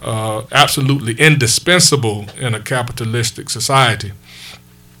are absolutely indispensable in a capitalistic society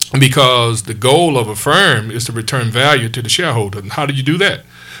because the goal of a firm is to return value to the shareholder. And how do you do that?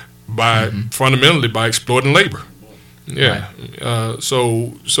 Fundamentally by exploiting labor. Yeah. Right.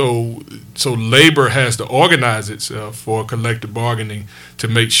 So labor has to organize itself for collective bargaining to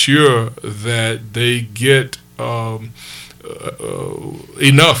make sure that they get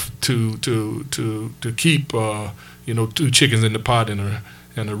enough to keep two chickens in the pot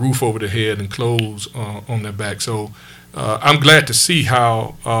and a roof over their head and clothes on their back. So I'm glad to see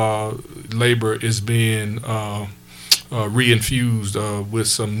how labor is being reinfused with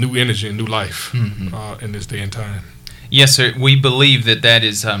some new energy and new life in this day and time. Yes, sir. We believe that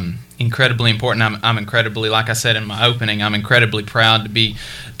is incredibly important. I'm incredibly, like I said in my opening, I'm incredibly proud to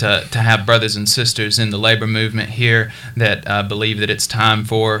have brothers and sisters in the labor movement here that believe that it's time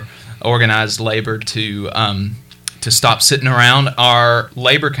for organized labor to stop sitting around. Our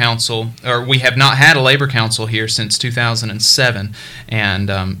labor council, or we have not had a labor council here since 2007,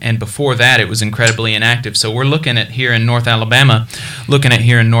 and before that it was incredibly inactive. So we're looking at here in North Alabama,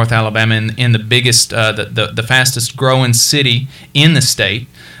 in the biggest, the fastest growing city in the state,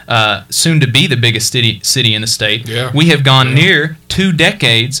 soon to be the biggest city in the state. Yeah. We have gone near 2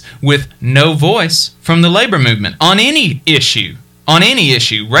 decades with no voice from the labor movement on any issue.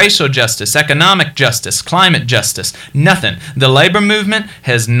 Racial justice, economic justice, climate justice, nothing. The labor movement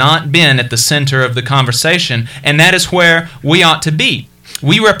has not been at the center of the conversation, and that is where we ought to be.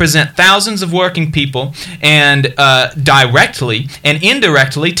 We represent thousands of working people, and directly and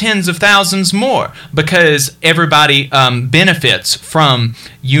indirectly tens of thousands more, because everybody benefits from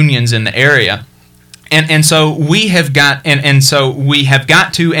unions in the area. And so we have got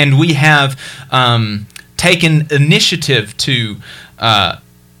taken initiative to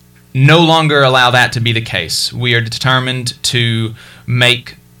no longer allow that to be the case. We are determined to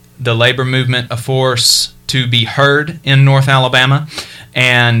make the labor movement a force to be heard in North Alabama,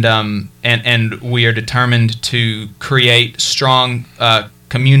 and we are determined to create strong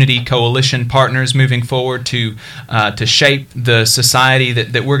community coalition partners moving forward to shape the society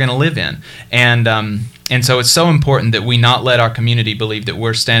that we're going to live in. And so it's so important that we not let our community believe that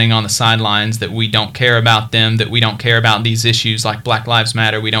we're standing on the sidelines, that we don't care about them, that we don't care about these issues like Black Lives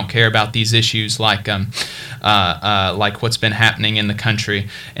Matter. We don't care about these issues like what's been happening in the country.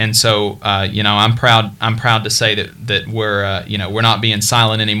 And so I'm proud to say that we're not being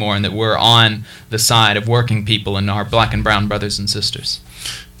silent anymore, and that we're on the side of working people and our black and brown brothers and sisters.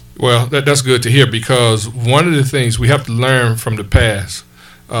 Well, that's good to hear, because one of the things we have to learn from the past,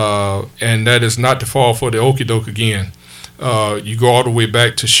 and that is not to fall for the okie doke again. You go all the way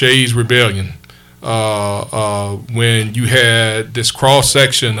back to Shays' Rebellion, when you had this cross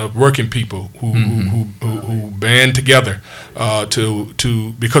section of working people who band together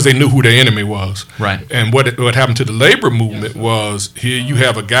because they knew who their enemy was. Right. And what happened to the labor movement was, here you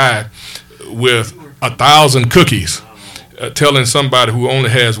have a guy with 1,000 cookies telling somebody who only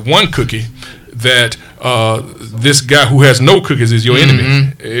has one cookie that this guy who has no cookies is your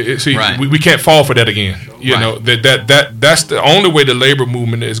enemy. See, right. we can't fall for that again. You Right. know, that's the only way the labor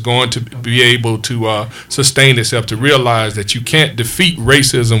movement is going to be able to sustain itself, to realize that you can't defeat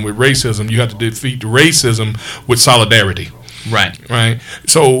racism with racism. You have to defeat racism with solidarity. Right. Right.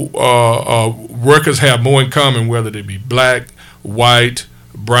 So workers have more in common, whether they be black, white,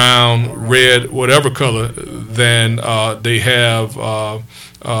 brown, red, whatever color, than they have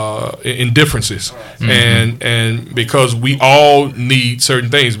in differences. And because we all need certain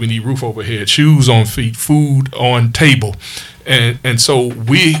things, we need roof over head, shoes on feet, food on table. And so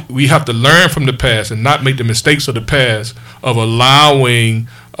we have to learn from the past and not make the mistakes of the past of allowing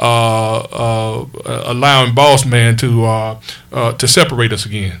boss man to separate us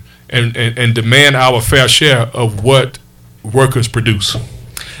again and demand our fair share of what workers produce.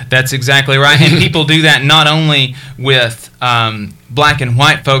 That's exactly right. And people do that not only with black and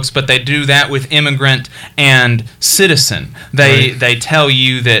white folks, but they do that with immigrant and citizen. They tell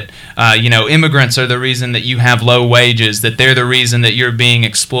you that immigrants are the reason that you have low wages, that they're the reason that you're being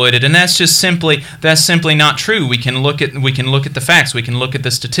exploited, and that's simply not true. We can look at the facts, we can look at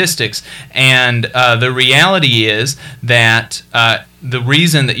the statistics, and the reality is that the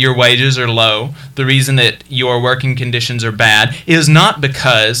reason that your wages are low, the reason that your working conditions are bad, is not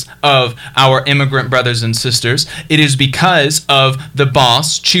because of our immigrant brothers and sisters. It is because of the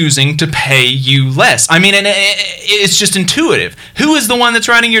boss choosing to pay you less. I mean, and it's just intuitive. Who is the one that's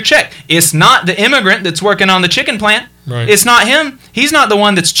writing your check? It's not the immigrant that's working on the chicken plant. Right. It's not him. He's not the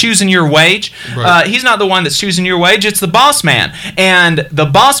one that's choosing your wage. Right. He's not the one that's choosing your wage. It's the boss man. And the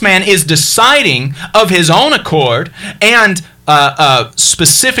boss man is deciding of his own accord and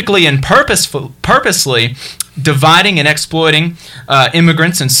specifically and purposely dividing and exploiting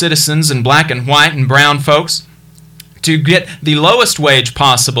immigrants and citizens and black and white and brown folks to get the lowest wage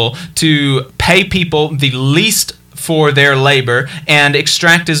possible, to pay people the least for their labor and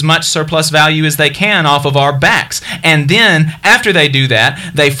extract as much surplus value as they can off of our backs. And then, after they do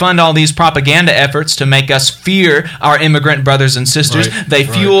that, they fund all these propaganda efforts to make us fear our immigrant brothers and sisters. Right, they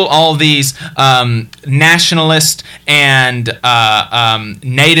fuel all these nationalist and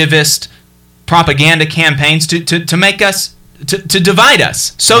nativist propaganda campaigns to make us to divide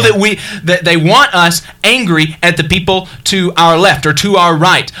us, so that they want us angry at the people to our left or to our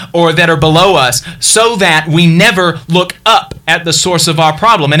right or that are below us, so that we never look up at the source of our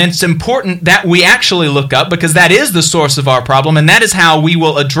problem. And it's important that we actually look up, because that is the source of our problem, and that is how we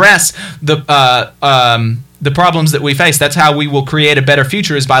will address the problems that we face. That's how we will create a better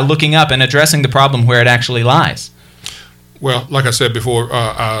future, is by looking up and addressing the problem where it actually lies. Well, like I said before,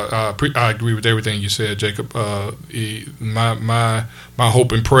 I agree with everything you said, Jacob. My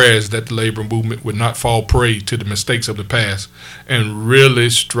hope and prayer is that the labor movement would not fall prey to the mistakes of the past, and really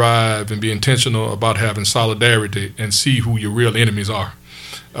strive and be intentional about having solidarity and see who your real enemies are.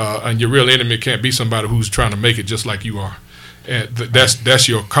 And your real enemy can't be somebody who's trying to make it just like you are. And that's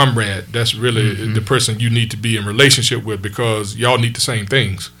your comrade. That's really the person you need to be in relationship with, because y'all need the same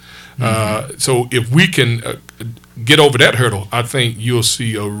things. So if we can get over that hurdle, I think you'll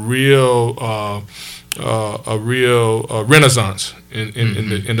see a real renaissance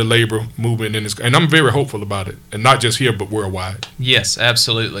in the labor movement, and I'm very hopeful about it, and not just here but worldwide. Yes,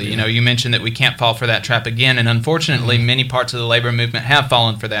 absolutely. You know, you mentioned that we can't fall for that trap again, and unfortunately, many parts of the labor movement have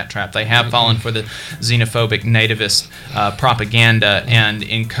fallen for that trap. They have fallen for the xenophobic, nativist propaganda and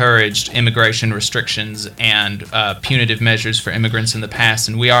encouraged immigration restrictions and punitive measures for immigrants in the past.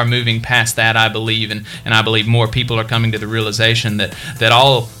 And we are moving past that, I believe, and I believe more people are coming to the realization that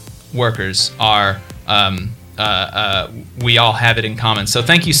all workers are. We all have it in common. So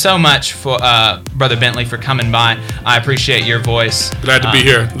thank you so much for Brother Bentley for coming by. I appreciate your voice. Glad to be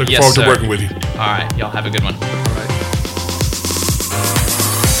here. Looking forward to working with you. All right. Y'all have a good one.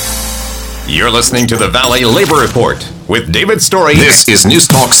 You're listening to the Valley Labor Report with David Story. This is News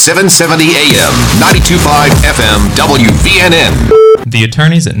Talk 770 AM, 92.5 FM, WVNN. The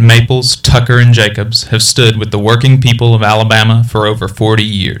attorneys at Maples, Tucker, and Jacobs have stood with the working people of Alabama for over 40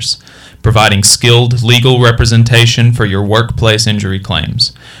 years, providing skilled legal representation for your workplace injury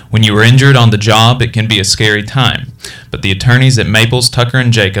claims. When you are injured on the job, it can be a scary time, but the attorneys at Maples, Tucker,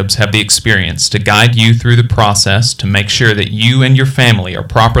 and Jacobs have the experience to guide you through the process to make sure that you and your family are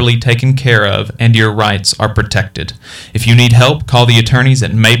properly taken care of and your rights are protected. If you need help, call the attorneys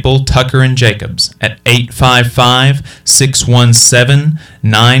at Maple, Tucker, and Jacobs at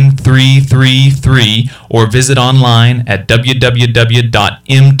 855-617-9333 or visit online at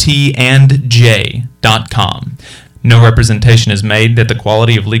www.mtandj.com. No representation is made that the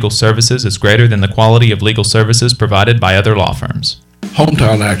quality of legal services is greater than the quality of legal services provided by other law firms.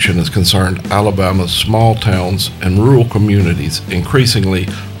 Hometown Action is concerned Alabama's small towns and rural communities increasingly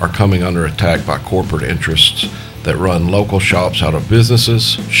are coming under attack by corporate interests that run local shops out of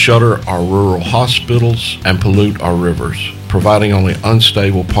businesses, shutter our rural hospitals, and pollute our rivers, providing only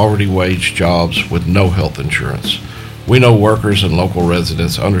unstable poverty wage jobs with no health insurance. We know workers and local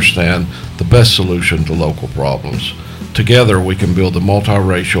residents understand the best solution to local problems. Together, we can build the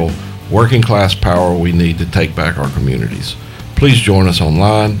multiracial, working-class power we need to take back our communities. Please join us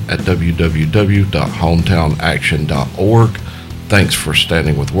online at www.hometownaction.org. Thanks for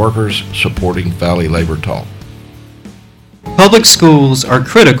standing with workers, supporting Valley Labor Talk. Public schools are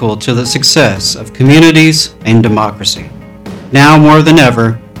critical to the success of communities and democracy. Now more than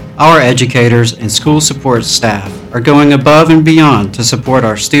ever, our educators and school support staff are going above and beyond to support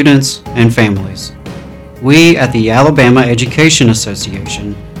our students and families. We at the Alabama Education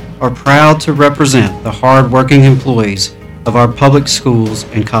Association are proud to represent the hard-working employees of our public schools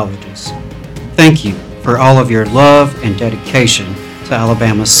and colleges. Thank you for all of your love and dedication to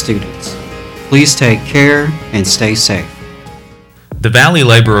Alabama's students. Please take care and stay safe. The Valley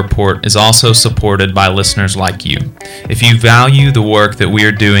Labor Report is also supported by listeners like you. If you value the work that we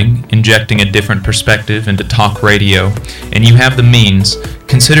are doing, injecting a different perspective into talk radio, and you have the means,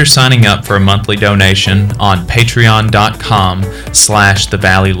 consider signing up for a monthly donation on patreon.com/The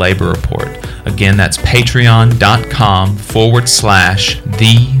Valley Labor Report. Again, that's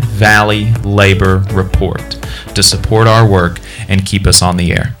patreon.com/The Valley Labor Report to support our work and keep us on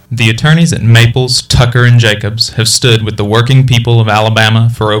the air. The attorneys at Maples, Tucker & Jacobs have stood with the working people of Alabama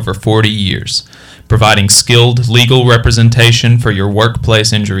for over 40 years, providing skilled legal representation for your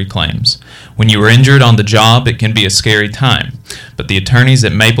workplace injury claims. When you are injured on the job, it can be a scary time, but the attorneys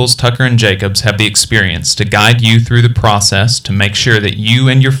at Maples, Tucker & Jacobs have the experience to guide you through the process to make sure that you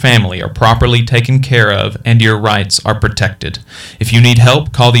and your family are properly taken care of and your rights are protected. If you need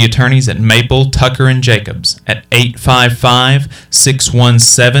help, call the attorneys at Maple, Tucker & Jacobs at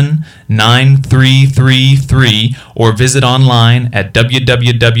 855-617-9333 or visit online at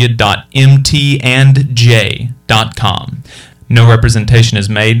www.mtandj.com. No representation is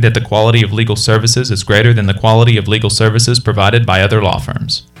made that the quality of legal services is greater than the quality of legal services provided by other law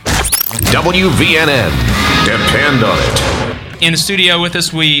firms. WVNN. Depend on it. In the studio with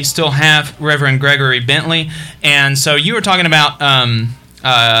us, we still have Reverend Gregory Bentley, and so you were talking about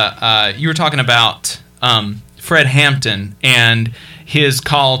Fred Hampton and his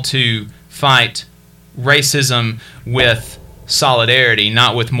call to fight racism with solidarity,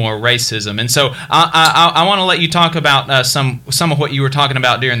 not with more racism. And so I want to let you talk about some of what you were talking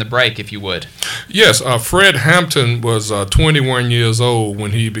about during the break, if you would. Yes, Fred Hampton was 21 years old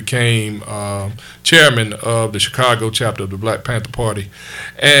when he became chairman of the Chicago chapter of the Black Panther Party,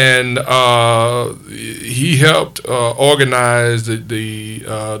 and he helped organize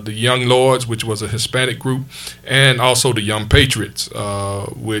the Young Lords, which was a Hispanic group, and also the Young Patriots,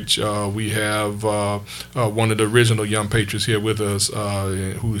 which we have one of the original Young Patriots here with us,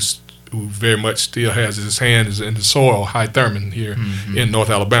 who very much still has his hands in the soil, High Thurman here in North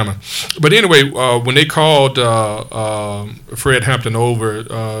Alabama. But anyway, when they called Fred Hampton over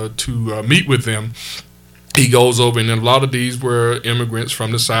to meet with them, he goes over, and a lot of these were immigrants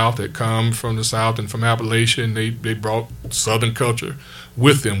from the South that come from the South and from Appalachia, and they brought Southern culture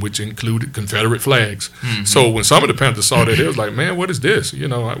with them, which included Confederate flags. So when some of the Panthers saw that, they was like, man, what is this? You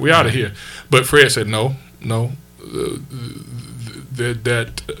know, we out of here. But Fred said, no,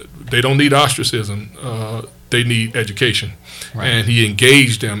 that they don't need ostracism. They need education. Right. And he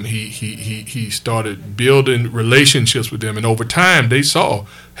engaged them. He started building relationships with them. And over time, they saw,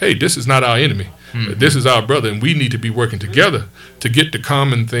 hey, this is not our enemy. This is our brother, and we need to be working together to get the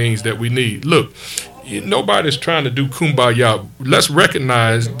common things that we need. Look, nobody's trying to do kumbaya. Let's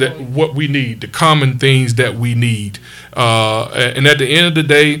recognize that what we need, the common things that we need. And at the end of the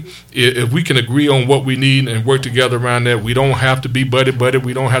day, if we can agree on what we need and work together around that, we don't have to be buddy-buddy,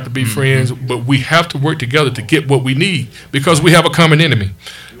 we don't have to be friends, but we have to work together to get what we need because we have a common enemy.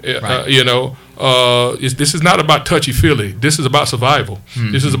 Right. This is not about touchy-feely. This is about survival.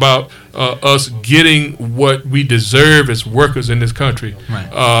 This is about us getting what we deserve as workers in this country. Right.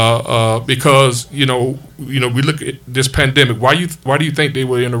 Because we look at this pandemic. Why do you think they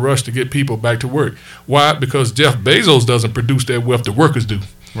were in a rush to get people back to work? Why? Because Jeff Bezos doesn't produce that wealth; the workers do.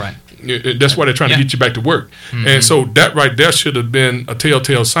 Right. That's why they're trying to get you back to work. And so that right there should have been a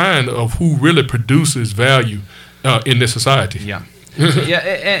telltale sign of who really produces value in this society. Yeah. Yeah,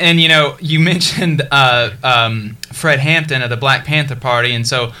 and you mentioned Fred Hampton of the Black Panther Party, and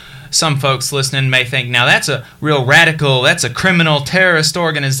so some folks listening may think, now that's a real radical, that's a criminal terrorist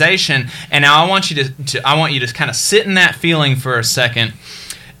organization, and now I want you to kind of sit in that feeling for a second,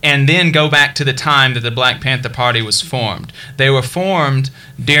 and then go back to the time that the Black Panther Party was formed. They were formed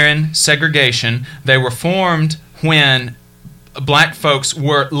during segregation. They were formed when black folks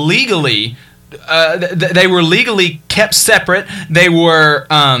were legally kept separate. They were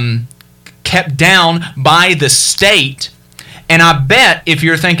kept down by the state. And I bet if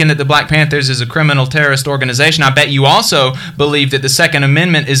you're thinking that the Black Panthers is a criminal terrorist organization, I bet you also believe that the Second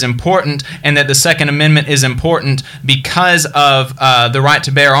Amendment is important, and that the Second Amendment is important because of the right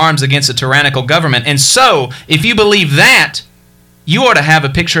to bear arms against a tyrannical government. And so, if you believe that, you ought to have a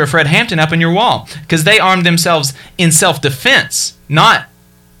picture of Fred Hampton up on your wall, because they armed themselves in self-defense, not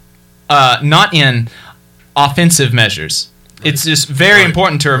in offensive measures. Right. It's just very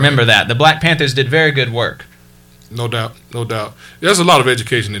important to remember that. The Black Panthers did very good work. No doubt. There's a lot of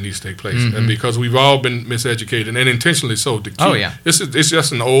education that needs to take place, and because we've all been miseducated, and intentionally so. It's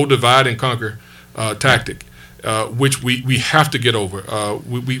just an old divide and conquer tactic, which we have to get over.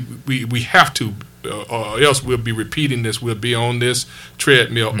 We have to or else we'll be repeating this. We'll be on this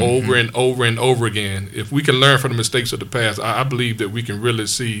treadmill over and over and over again. If we can learn from the mistakes of the past, I believe that we can really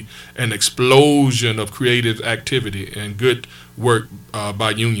see an explosion of creative activity and good work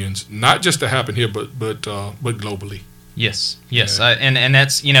by unions, not just to happen here, but globally. Yes. And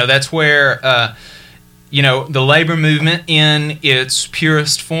that's where the labor movement in its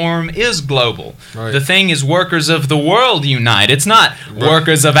purest form is global. Right. The thing is, workers of the world unite. It's not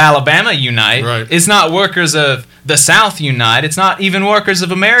workers of Alabama unite. Right. It's not workers of the South unite. It's not even workers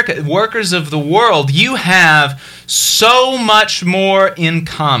of America. Workers of the world. You have so much more in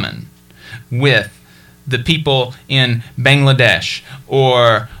common with the people in Bangladesh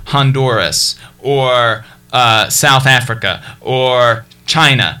or Honduras or South Africa or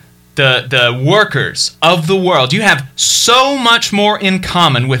China. The workers of the world, you have so much more in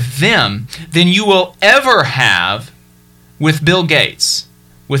common with them than you will ever have with Bill Gates,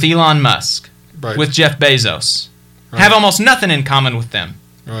 with Elon Musk, with Jeff Bezos. Have almost nothing in common with them.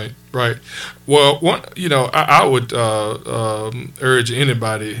 Right. Well, I would urge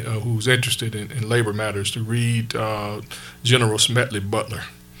anybody who's interested in labor matters to read General Smedley Butler.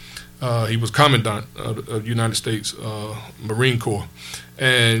 He was Commandant of the United States Marine Corps.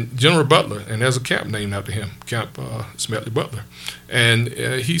 And General Butler, and there's a camp named after him, Camp Smedley Butler. And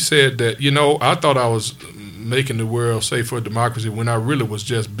he said that, I thought I was making the world safe for democracy when I really was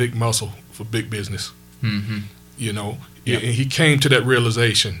just big muscle for big business. And he came to that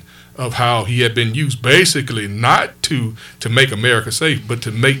realization of how he had been used basically not to make America safe, but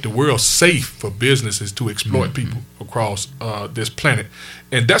to make the world safe for businesses to exploit people across this planet.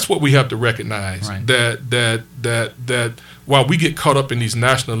 And that's what we have to recognize, that while we get caught up in these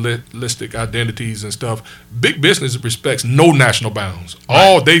nationalistic identities and stuff, big business respects no national bounds. Right.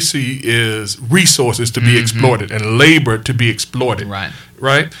 All they see is resources to be exploited and labor to be exploited.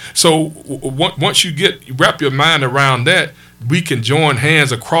 Right? So once you wrap your mind around that, we can join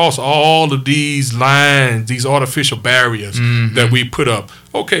hands across all of these lines, these artificial barriers that we put up.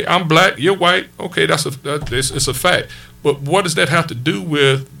 Okay, I'm black, you're white. Okay, it's a fact. But what does that have to do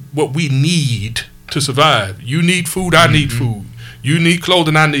with what we need to survive? You need food, I need food. You need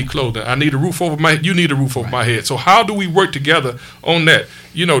clothing, I need clothing. I need a roof over my head, you need a roof over my head. So how do we work together on that?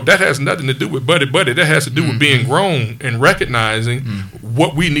 That has nothing to do with buddy. That has to do with being grown and recognizing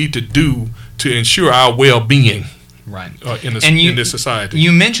what we need to do to ensure our well-being. In this society.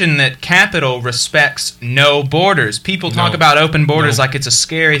 You mentioned that capital respects no borders. People talk about open borders like it's a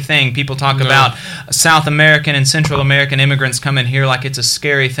scary thing. People talk about South American and Central American immigrants coming here like it's a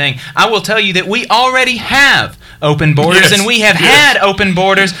scary thing. I will tell you that we already have open borders, and we have had open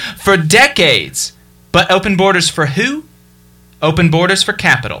borders for decades. But open borders for who? Open borders for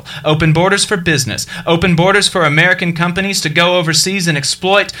capital, open borders for business, open borders for American companies to go overseas and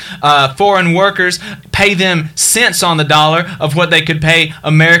exploit foreign workers, pay them cents on the dollar of what they could pay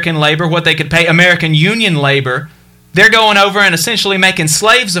American labor, what they could pay American union labor. They're going over and essentially making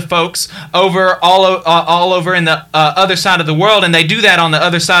slaves of folks over all over in the other side of the world, and they do that on the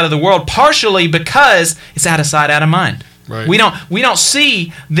other side of the world partially because it's out of sight, out of mind. Right. We don't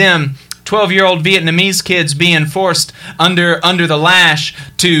see them 12-year-old Vietnamese kids being forced under the lash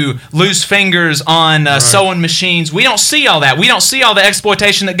to loose fingers on sewing machines. We don't see all that. We don't see all the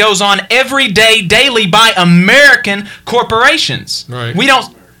exploitation that goes on every day, daily by American corporations. Right. We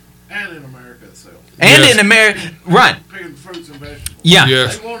don't. And in America itself. And in America, right. Picking fruits and vegetables. Yeah.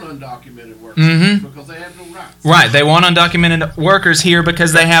 Yes. They want undocumented workers because they have no rights. Right. They want undocumented workers here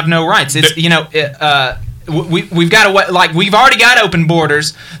because they have no rights. It's we've got to we've already got open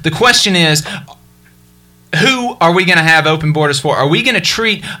borders. The question is, who are we going to have open borders for? Are we going to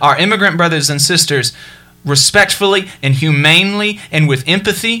treat our immigrant brothers and sisters respectfully and humanely and with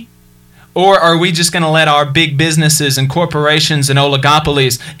empathy? Or are we just going to let our big businesses and corporations and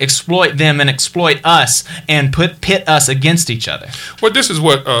oligopolies exploit them and exploit us and pit us against each other? Well, this is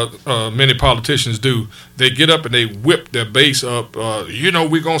what many politicians do. They get up and they whip their base up. We're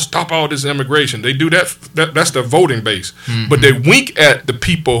going to stop all this immigration. They do that. That's their voting base. But they wink at the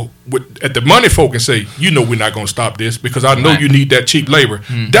people, at the money folk, and say, we're not going to stop this because I know you need that cheap labor.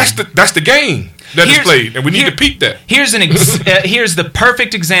 That's the game that is played, and we need to peep that. Here's here's the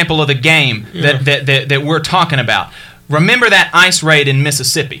perfect example of the game that we're talking about. Remember that ICE raid in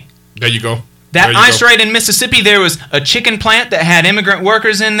Mississippi? There you go. That ICE raid in Mississippi, there was a chicken plant that had immigrant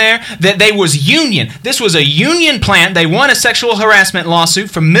workers in there. That they was union. This was a union plant. They won a sexual harassment lawsuit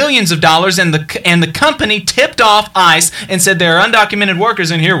for millions of dollars, and the company tipped off ICE and said there are undocumented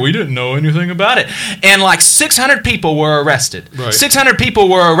workers in here. We didn't know anything about it. And like 600 people were arrested. Right. 600 people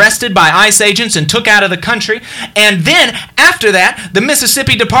were arrested by ICE agents and took out of the country. And then after that, the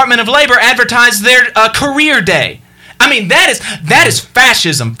Mississippi Department of Labor advertised their career day. I mean, that is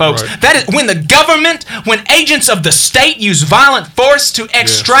fascism, folks. Right. That is when the government, when agents of the state use violent force to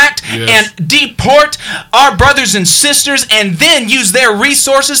extract and deport our brothers and sisters and then use their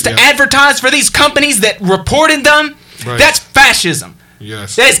resources to advertise for these companies that reported them. Right. That's fascism.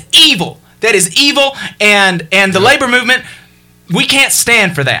 Yes. That is evil. That is evil, and the labor movement, we can't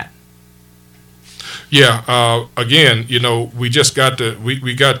stand for that. Yeah. Again, we just got to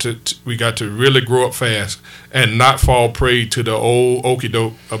we got to really grow up fast and not fall prey to the old okie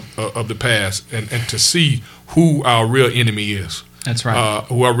doke of the past, and to see who our real enemy is. That's right.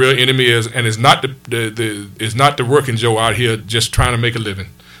 Who our real enemy is, and it's not the working Joe out here just trying to make a living,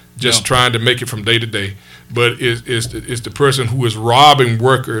 just trying to make it from day to day, but it's the person who is robbing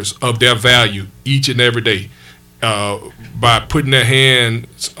workers of their value each and every day. By putting their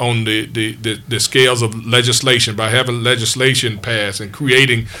hands on the scales of legislation, by having legislation passed and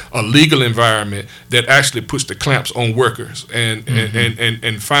creating a legal environment that actually puts the clamps on workers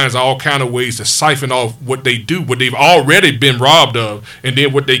and finds all kind of ways to siphon off what they do, what they've already been robbed of, and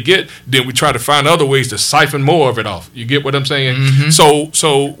then what they get, then we try to find other ways to siphon more of it off. You get what I'm saying? Mm-hmm.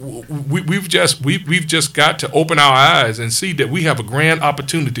 So we've just got to open our eyes and see that we have a grand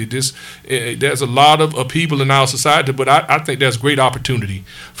opportunity. There's a lot of people in our society, but I think there's great opportunity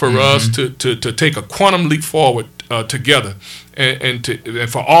for us to take a quantum leap forward together, and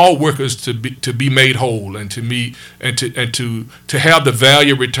for all workers to be made whole, and to have the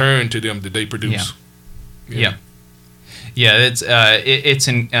value returned to them that they produce. Yeah. It's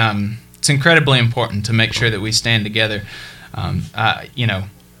incredibly important to make sure that we stand together.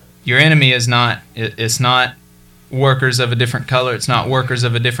 Your enemy is not. It's not workers of a different color. It's not workers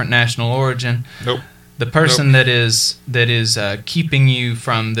of a different national origin. Nope. The person that is keeping you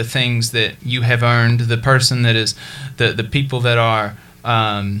from the things that you have earned, the person that is the people that are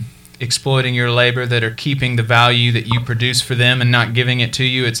exploiting your labor, that are keeping the value that you produce for them and not giving it to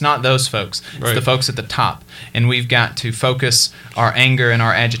you, it's not those folks. It's the folks at the top. And we've got to focus our anger and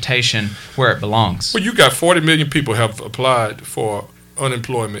our agitation where it belongs. Well, you got 40 million people have applied for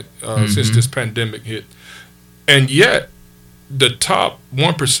unemployment since this pandemic hit. And yet, the top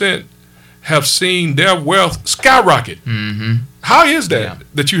 1% have seen their wealth skyrocket. Mm-hmm. How is that?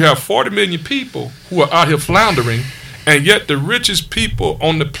 That you have 40 million people who are out here floundering, and yet the richest people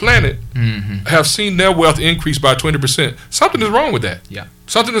on the planet have seen their wealth increase by 20%. Something is wrong with that. Yeah.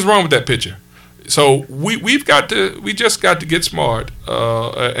 Something is wrong with that picture. So we just got to get smart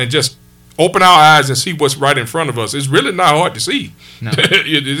and just open our eyes and see what's right in front of us. It's really not hard to see. No.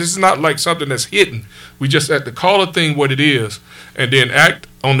 This is not like something that's hidden. We just have to call a thing what it is, and then act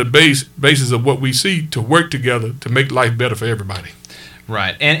on the basis of what we see to work together to make life better for everybody.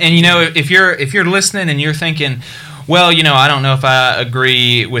 Right. And if you're listening and you're thinking, well, I don't know if I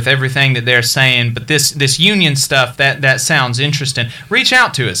agree with everything that they're saying, but this union stuff, that sounds interesting. Reach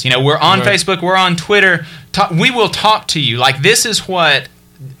out to us. We're on Facebook, we're on Twitter. We will talk to you. Like, this is what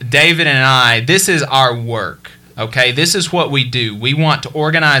David and I, this is our work. Okay, this is what we do. We want to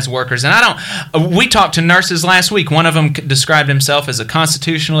organize workers. And we talked to nurses last week. One of them described himself as a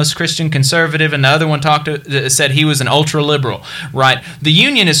constitutionalist Christian conservative, and the other one said he was an ultra-liberal, right? The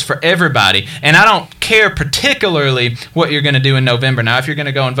union is for everybody, and I don't care particularly what you're going to do in November. Now, if you're going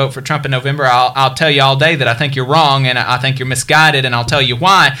to go and vote for Trump in November, I'll tell you all day that I think you're wrong, and I think you're misguided, and I'll tell you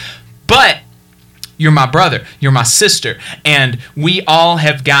why. But you're my brother, you're my sister, and we all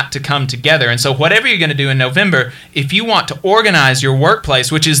have got to come together. And so whatever you're going to do in November, if you want to organize your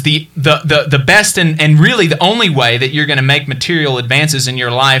workplace, which is the best and really the only way that you're going to make material advances in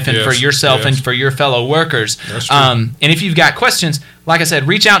your life and for yourself and for your fellow workers. That's true. And if you've got questions, like I said,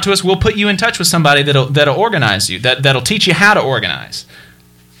 reach out to us. We'll put you in touch with somebody that'll organize you, that'll teach you how to organize.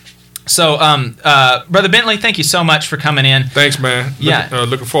 So, Brother Bentley, thank you so much for coming in. Thanks, man.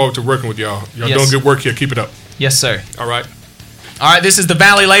 Looking forward to working with y'all. Y'all doing good work here. Keep it up. Yes, sir. All right. This is the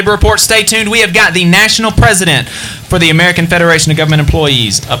Valley Labor Report. Stay tuned. We have got the national president for the American Federation of Government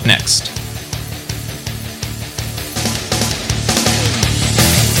Employees up next.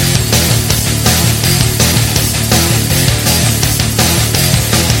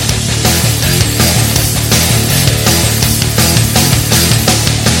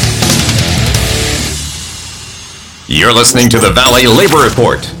 You're listening to the Valley Labor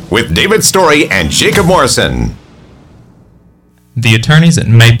Report with David Story and Jacob Morrison. The attorneys at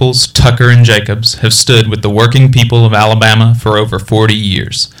Maples, Tucker, and Jacobs have stood with the working people of Alabama for over 40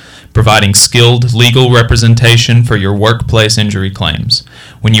 years, providing skilled legal representation for your workplace injury claims.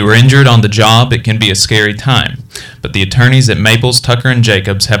 When you are injured on the job, it can be a scary time, but the attorneys at Maples, Tucker, and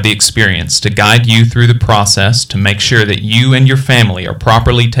Jacobs have the experience to guide you through the process to make sure that you and your family are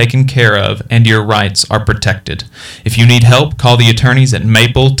properly taken care of and your rights are protected. If you need help, call the attorneys at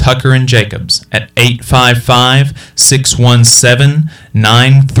Maple, Tucker, and Jacobs at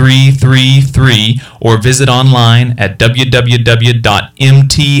 855-617-9333 or visit online at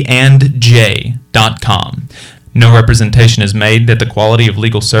www.mtandj.com. No representation is made that the quality of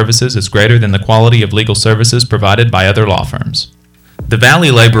legal services is greater than the quality of legal services provided by other law firms. The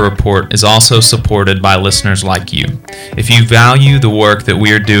Valley Labor Report is also supported by listeners like you. If you value the work that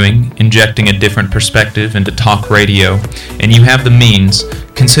we are doing, injecting a different perspective into talk radio, and you have the means,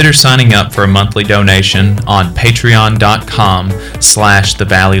 consider signing up for a monthly donation on patreon.com/The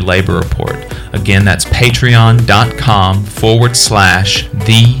Valley Labor Report. Again, that's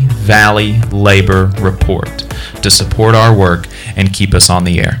patreon.com/The Valley Labor Report to support our work and keep us on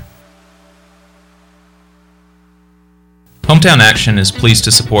the air. Hometown Action is pleased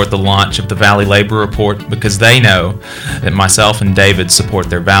to support the launch of the Valley Labor Report because they know that myself and David support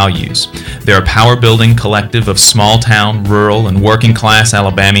their values. They're a power-building collective of small-town, rural, and working-class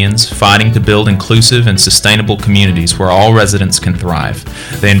Alabamians fighting to build inclusive and sustainable communities where all residents can thrive.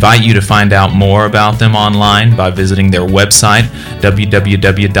 They invite you to find out more about them online by visiting their website,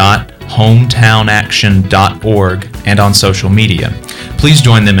 www.hometownaction.org, and on social media. Please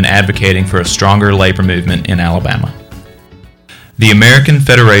join them in advocating for a stronger labor movement in Alabama. The American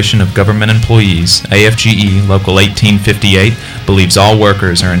Federation of Government Employees, AFGE Local 1858, believes all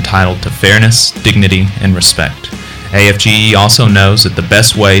workers are entitled to fairness, dignity, and respect. AFGE also knows that the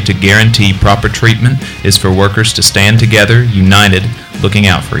best way to guarantee proper treatment is for workers to stand together, united, looking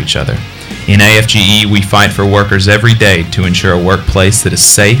out for each other. In AFGE, we fight for workers every day to ensure a workplace that is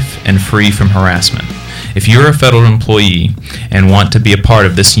safe and free from harassment. If you're a federal employee and want to be a part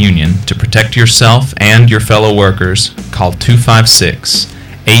of this union, to protect yourself and your fellow workers, call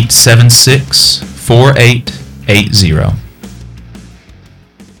 256-876-4880.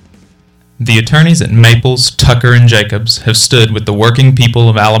 The attorneys at Maples, Tucker, and Jacobs have stood with the working people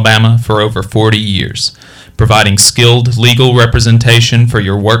of Alabama for over 40 years, providing skilled legal representation for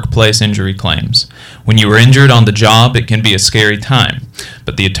your workplace injury claims. When you are injured on the job, it can be a scary time,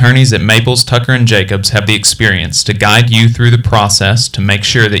 but the attorneys at Maples, Tucker, and Jacobs have the experience to guide you through the process to make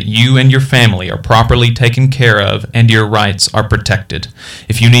sure that you and your family are properly taken care of and your rights are protected.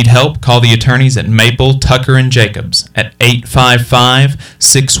 If you need help, call the attorneys at Maple, Tucker, and Jacobs at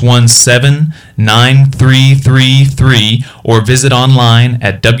 855-617-9333 or visit online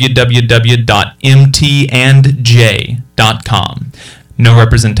at www.mtandj.com. No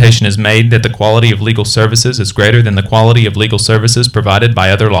representation is made that the quality of legal services is greater than the quality of legal services provided by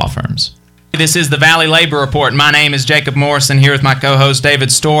other law firms. This is the Valley Labor Report. My name is Jacob Morrison, here with my co-host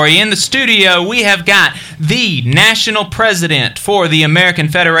David Story. In the studio, we have got the national president for the American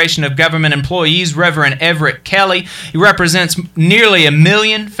Federation of Government Employees, Reverend Everett Kelly. He represents nearly 1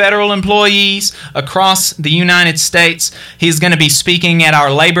 million federal employees across the United States. He's going to be speaking at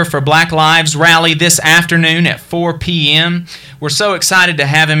our Labor for Black Lives rally this afternoon at 4 p.m. We're so excited to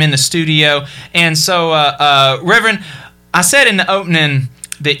have him in the studio. And so, Reverend, I said in the opening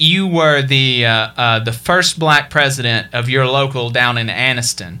that you were the first black president of your local down in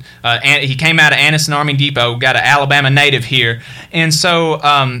Anniston. And he came out of Anniston Army Depot, got an Alabama native here. And so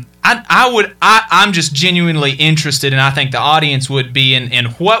I'm just genuinely interested, and I think the audience would be, in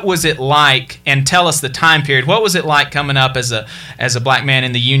what was it like, and tell us the time period. What was it like coming up as a black man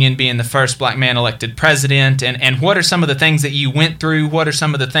in the union, being the first black man elected president, and what are some of the things that you went through? What are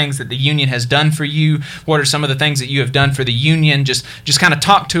some of the things that the union has done for you? What are some of the things that you have done for the union? Just kind of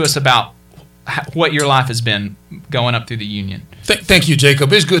talk to us about what your life has been going up through the union. Thank you,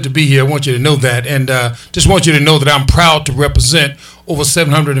 Jacob. It's good to be here. I want you to know that, and just want you to know that I'm proud to represent over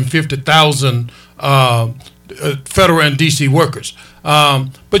 750,000 federal and D.C. workers. But,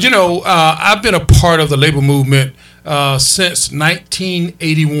 I've been a part of the labor movement since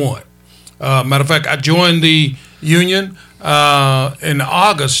 1981. Matter of fact, I joined the union in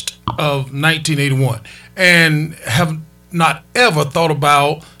August of 1981 and have not ever thought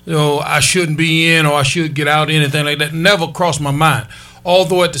about, I shouldn't be in or I should get out, anything like that. Never crossed my mind.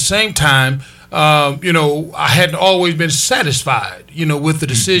 Although at the same time, I hadn't always been satisfied, with the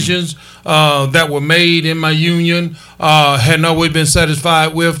decisions that were made in my union. Hadn't always been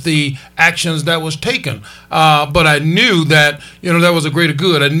satisfied with the actions that was taken. But I knew that, that was a greater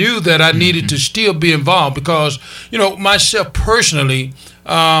good. I knew that I needed to still be involved because, myself personally,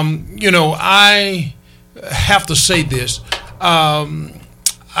 I have to say this.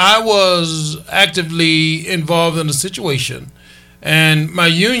 I was actively involved in a situation, and my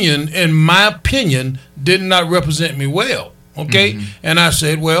union, in my opinion, did not represent me well. Okay? And I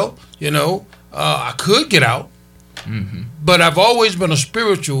said, well, I could get out, but I've always been a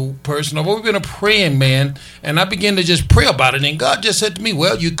spiritual person. I've always been a praying man, and I began to just pray about it. And God just said to me,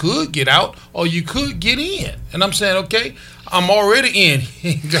 well, you could get out or you could get in. And I'm saying, okay, I'm already in.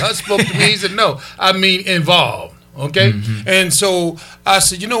 God spoke to me. He said, no, I mean involved. Okay? And so I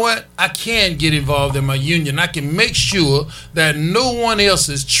said, you know what? I can get involved in my union. I can make sure that no one else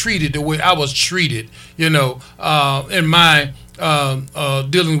is treated the way I was treated, in my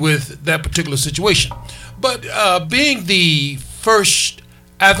dealing with that particular situation. But being the first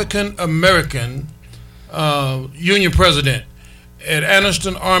African American union president at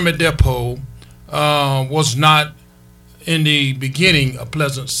Anniston Army Depot was not, in the beginning, a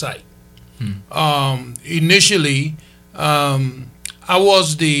pleasant sight. Initially, I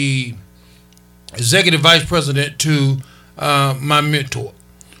was the executive vice president to my mentor,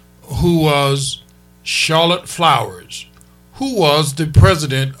 who was Charlotte Flowers, who was the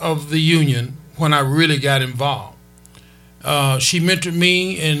president of the union when I really got involved. She mentored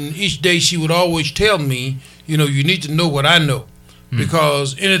me, and each day she would always tell me, you need to know what I know,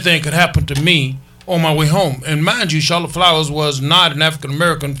 because anything could happen to me on my way home. And mind you, Charlotte Flowers was not an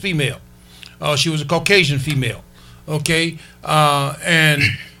African-American female. She was a Caucasian female, okay? And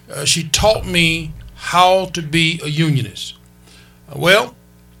she taught me how to be a unionist. Well,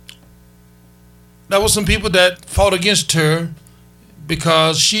 there were some people that fought against her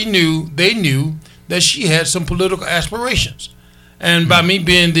because they knew that she had some political aspirations. And by me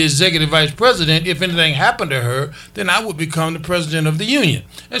being the executive vice president, if anything happened to her, then I would become the president of the union.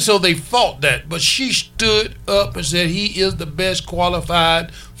 And so they fought that. But she stood up and said he is the best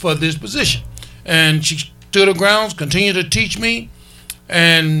qualified for this position. And she stood her grounds, continued to teach me.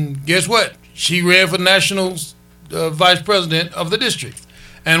 And guess what? She ran for national vice president of the district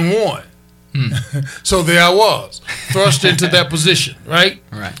and won. So there I was, thrust into that position, right?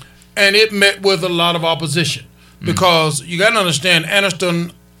 Right. And it met with a lot of opposition because you got to understand,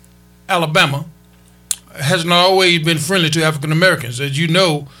 Anniston, Alabama, has not always been friendly to African Americans. As you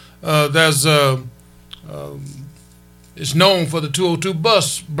know, it's known for the 202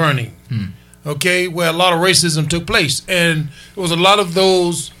 bus burning. Okay, where a lot of racism took place, and there was a lot of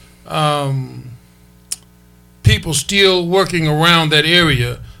those people still working around that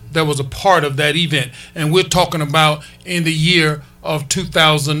area that was a part of that event. And we're talking about in the year of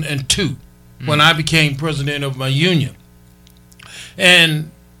 2002 when I became president of my union.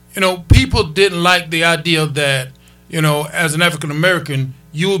 And people didn't like the idea that as an African American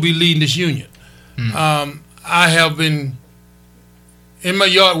you will be leading this union. I have been in my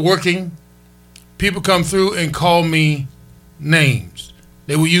yard working. People come through and call me names.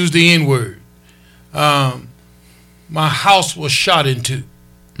 They would use the N-word. My house was shot into.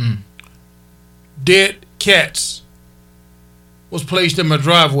 Dead cats was placed in my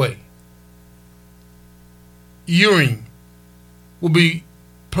driveway. Urine will be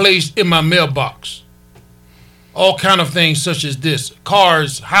placed in my mailbox. All kind of things such as this.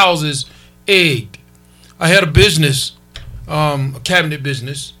 Cars, houses, egged. I had a business, a cabinet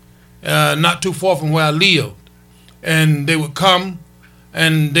business, not too far from where I lived. And they would come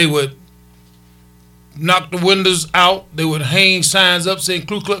and they would knock the windows out. They would hang signs up saying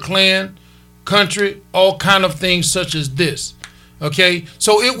Ku Klux Klan, country, all kind of things such as this. Okay?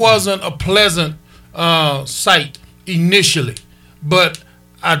 So it wasn't a pleasant sight initially, but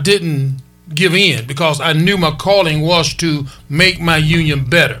I didn't give in because I knew my calling was to make my union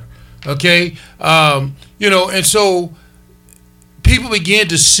better. Okay? And so people began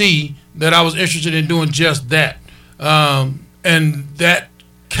to see that I was interested in doing just that. And that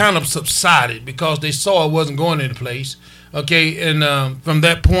kind of subsided because they saw I wasn't going any place. Okay, and from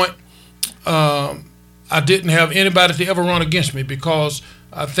that point, I didn't have anybody to ever run against me because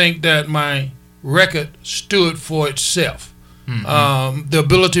I think that my record stood for itself. The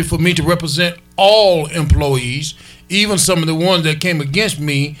ability for me to represent all employees, even some of the ones that came against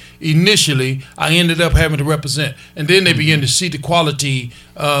me initially, I ended up having to represent. And then they began to see the quality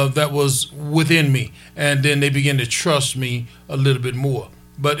that was within me. And then they began to trust me a little bit more.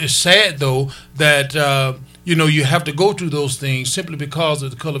 But it's sad, though, that you have to go through those things simply because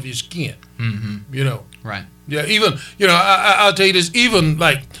of the color of your skin. Mm-hmm. Right. Yeah, even, I'll tell you this, even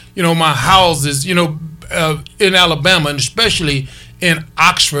like, my houses, in Alabama, and especially in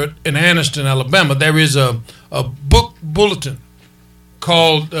Oxford and Anniston, Alabama, there is a book bulletin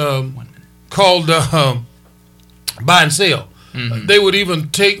called Buy and Sell. Mm-hmm. They would even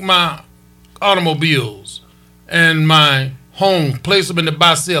take my automobiles and my home, place them in the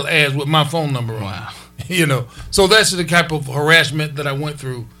buy sell ads with my phone number on. Wow. So that's the type of harassment that I went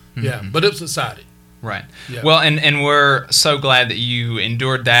through. Mm-hmm. Yeah, but it subsided. Right. Yeah. Well, and we're so glad that you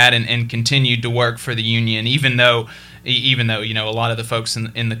endured that and continued to work for the union, even though a lot of the folks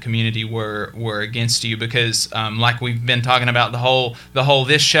in the community were against you, because like we've been talking about the whole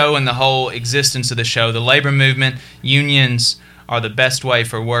this show and the whole existence of the show, the labor movement, unions are the best way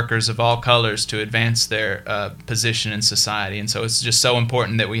for workers of all colors to advance their position in society. And so it's just so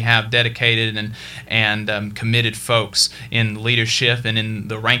important that we have dedicated and committed folks in leadership and in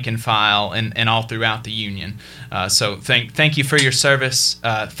the rank and file and all throughout the union. So thank you for your service.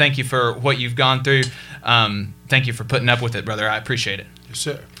 Thank you for what you've gone through. Thank you for putting up with it, brother. I appreciate it. Yes,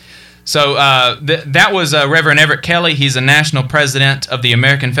 sir. So that was Reverend Everett Kelly. He's a national president of the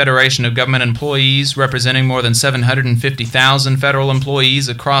American Federation of Government Employees, representing more than 750,000 federal employees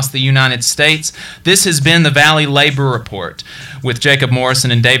across the United States. This has been the Valley Labor Report with Jacob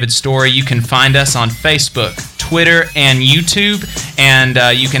Morrison and David Story. You can find us on Facebook, Twitter, and YouTube, and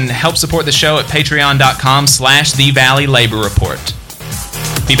you can help support the show at patreon.com/The Valley Labor Report.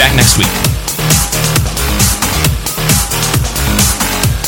 Be back next week.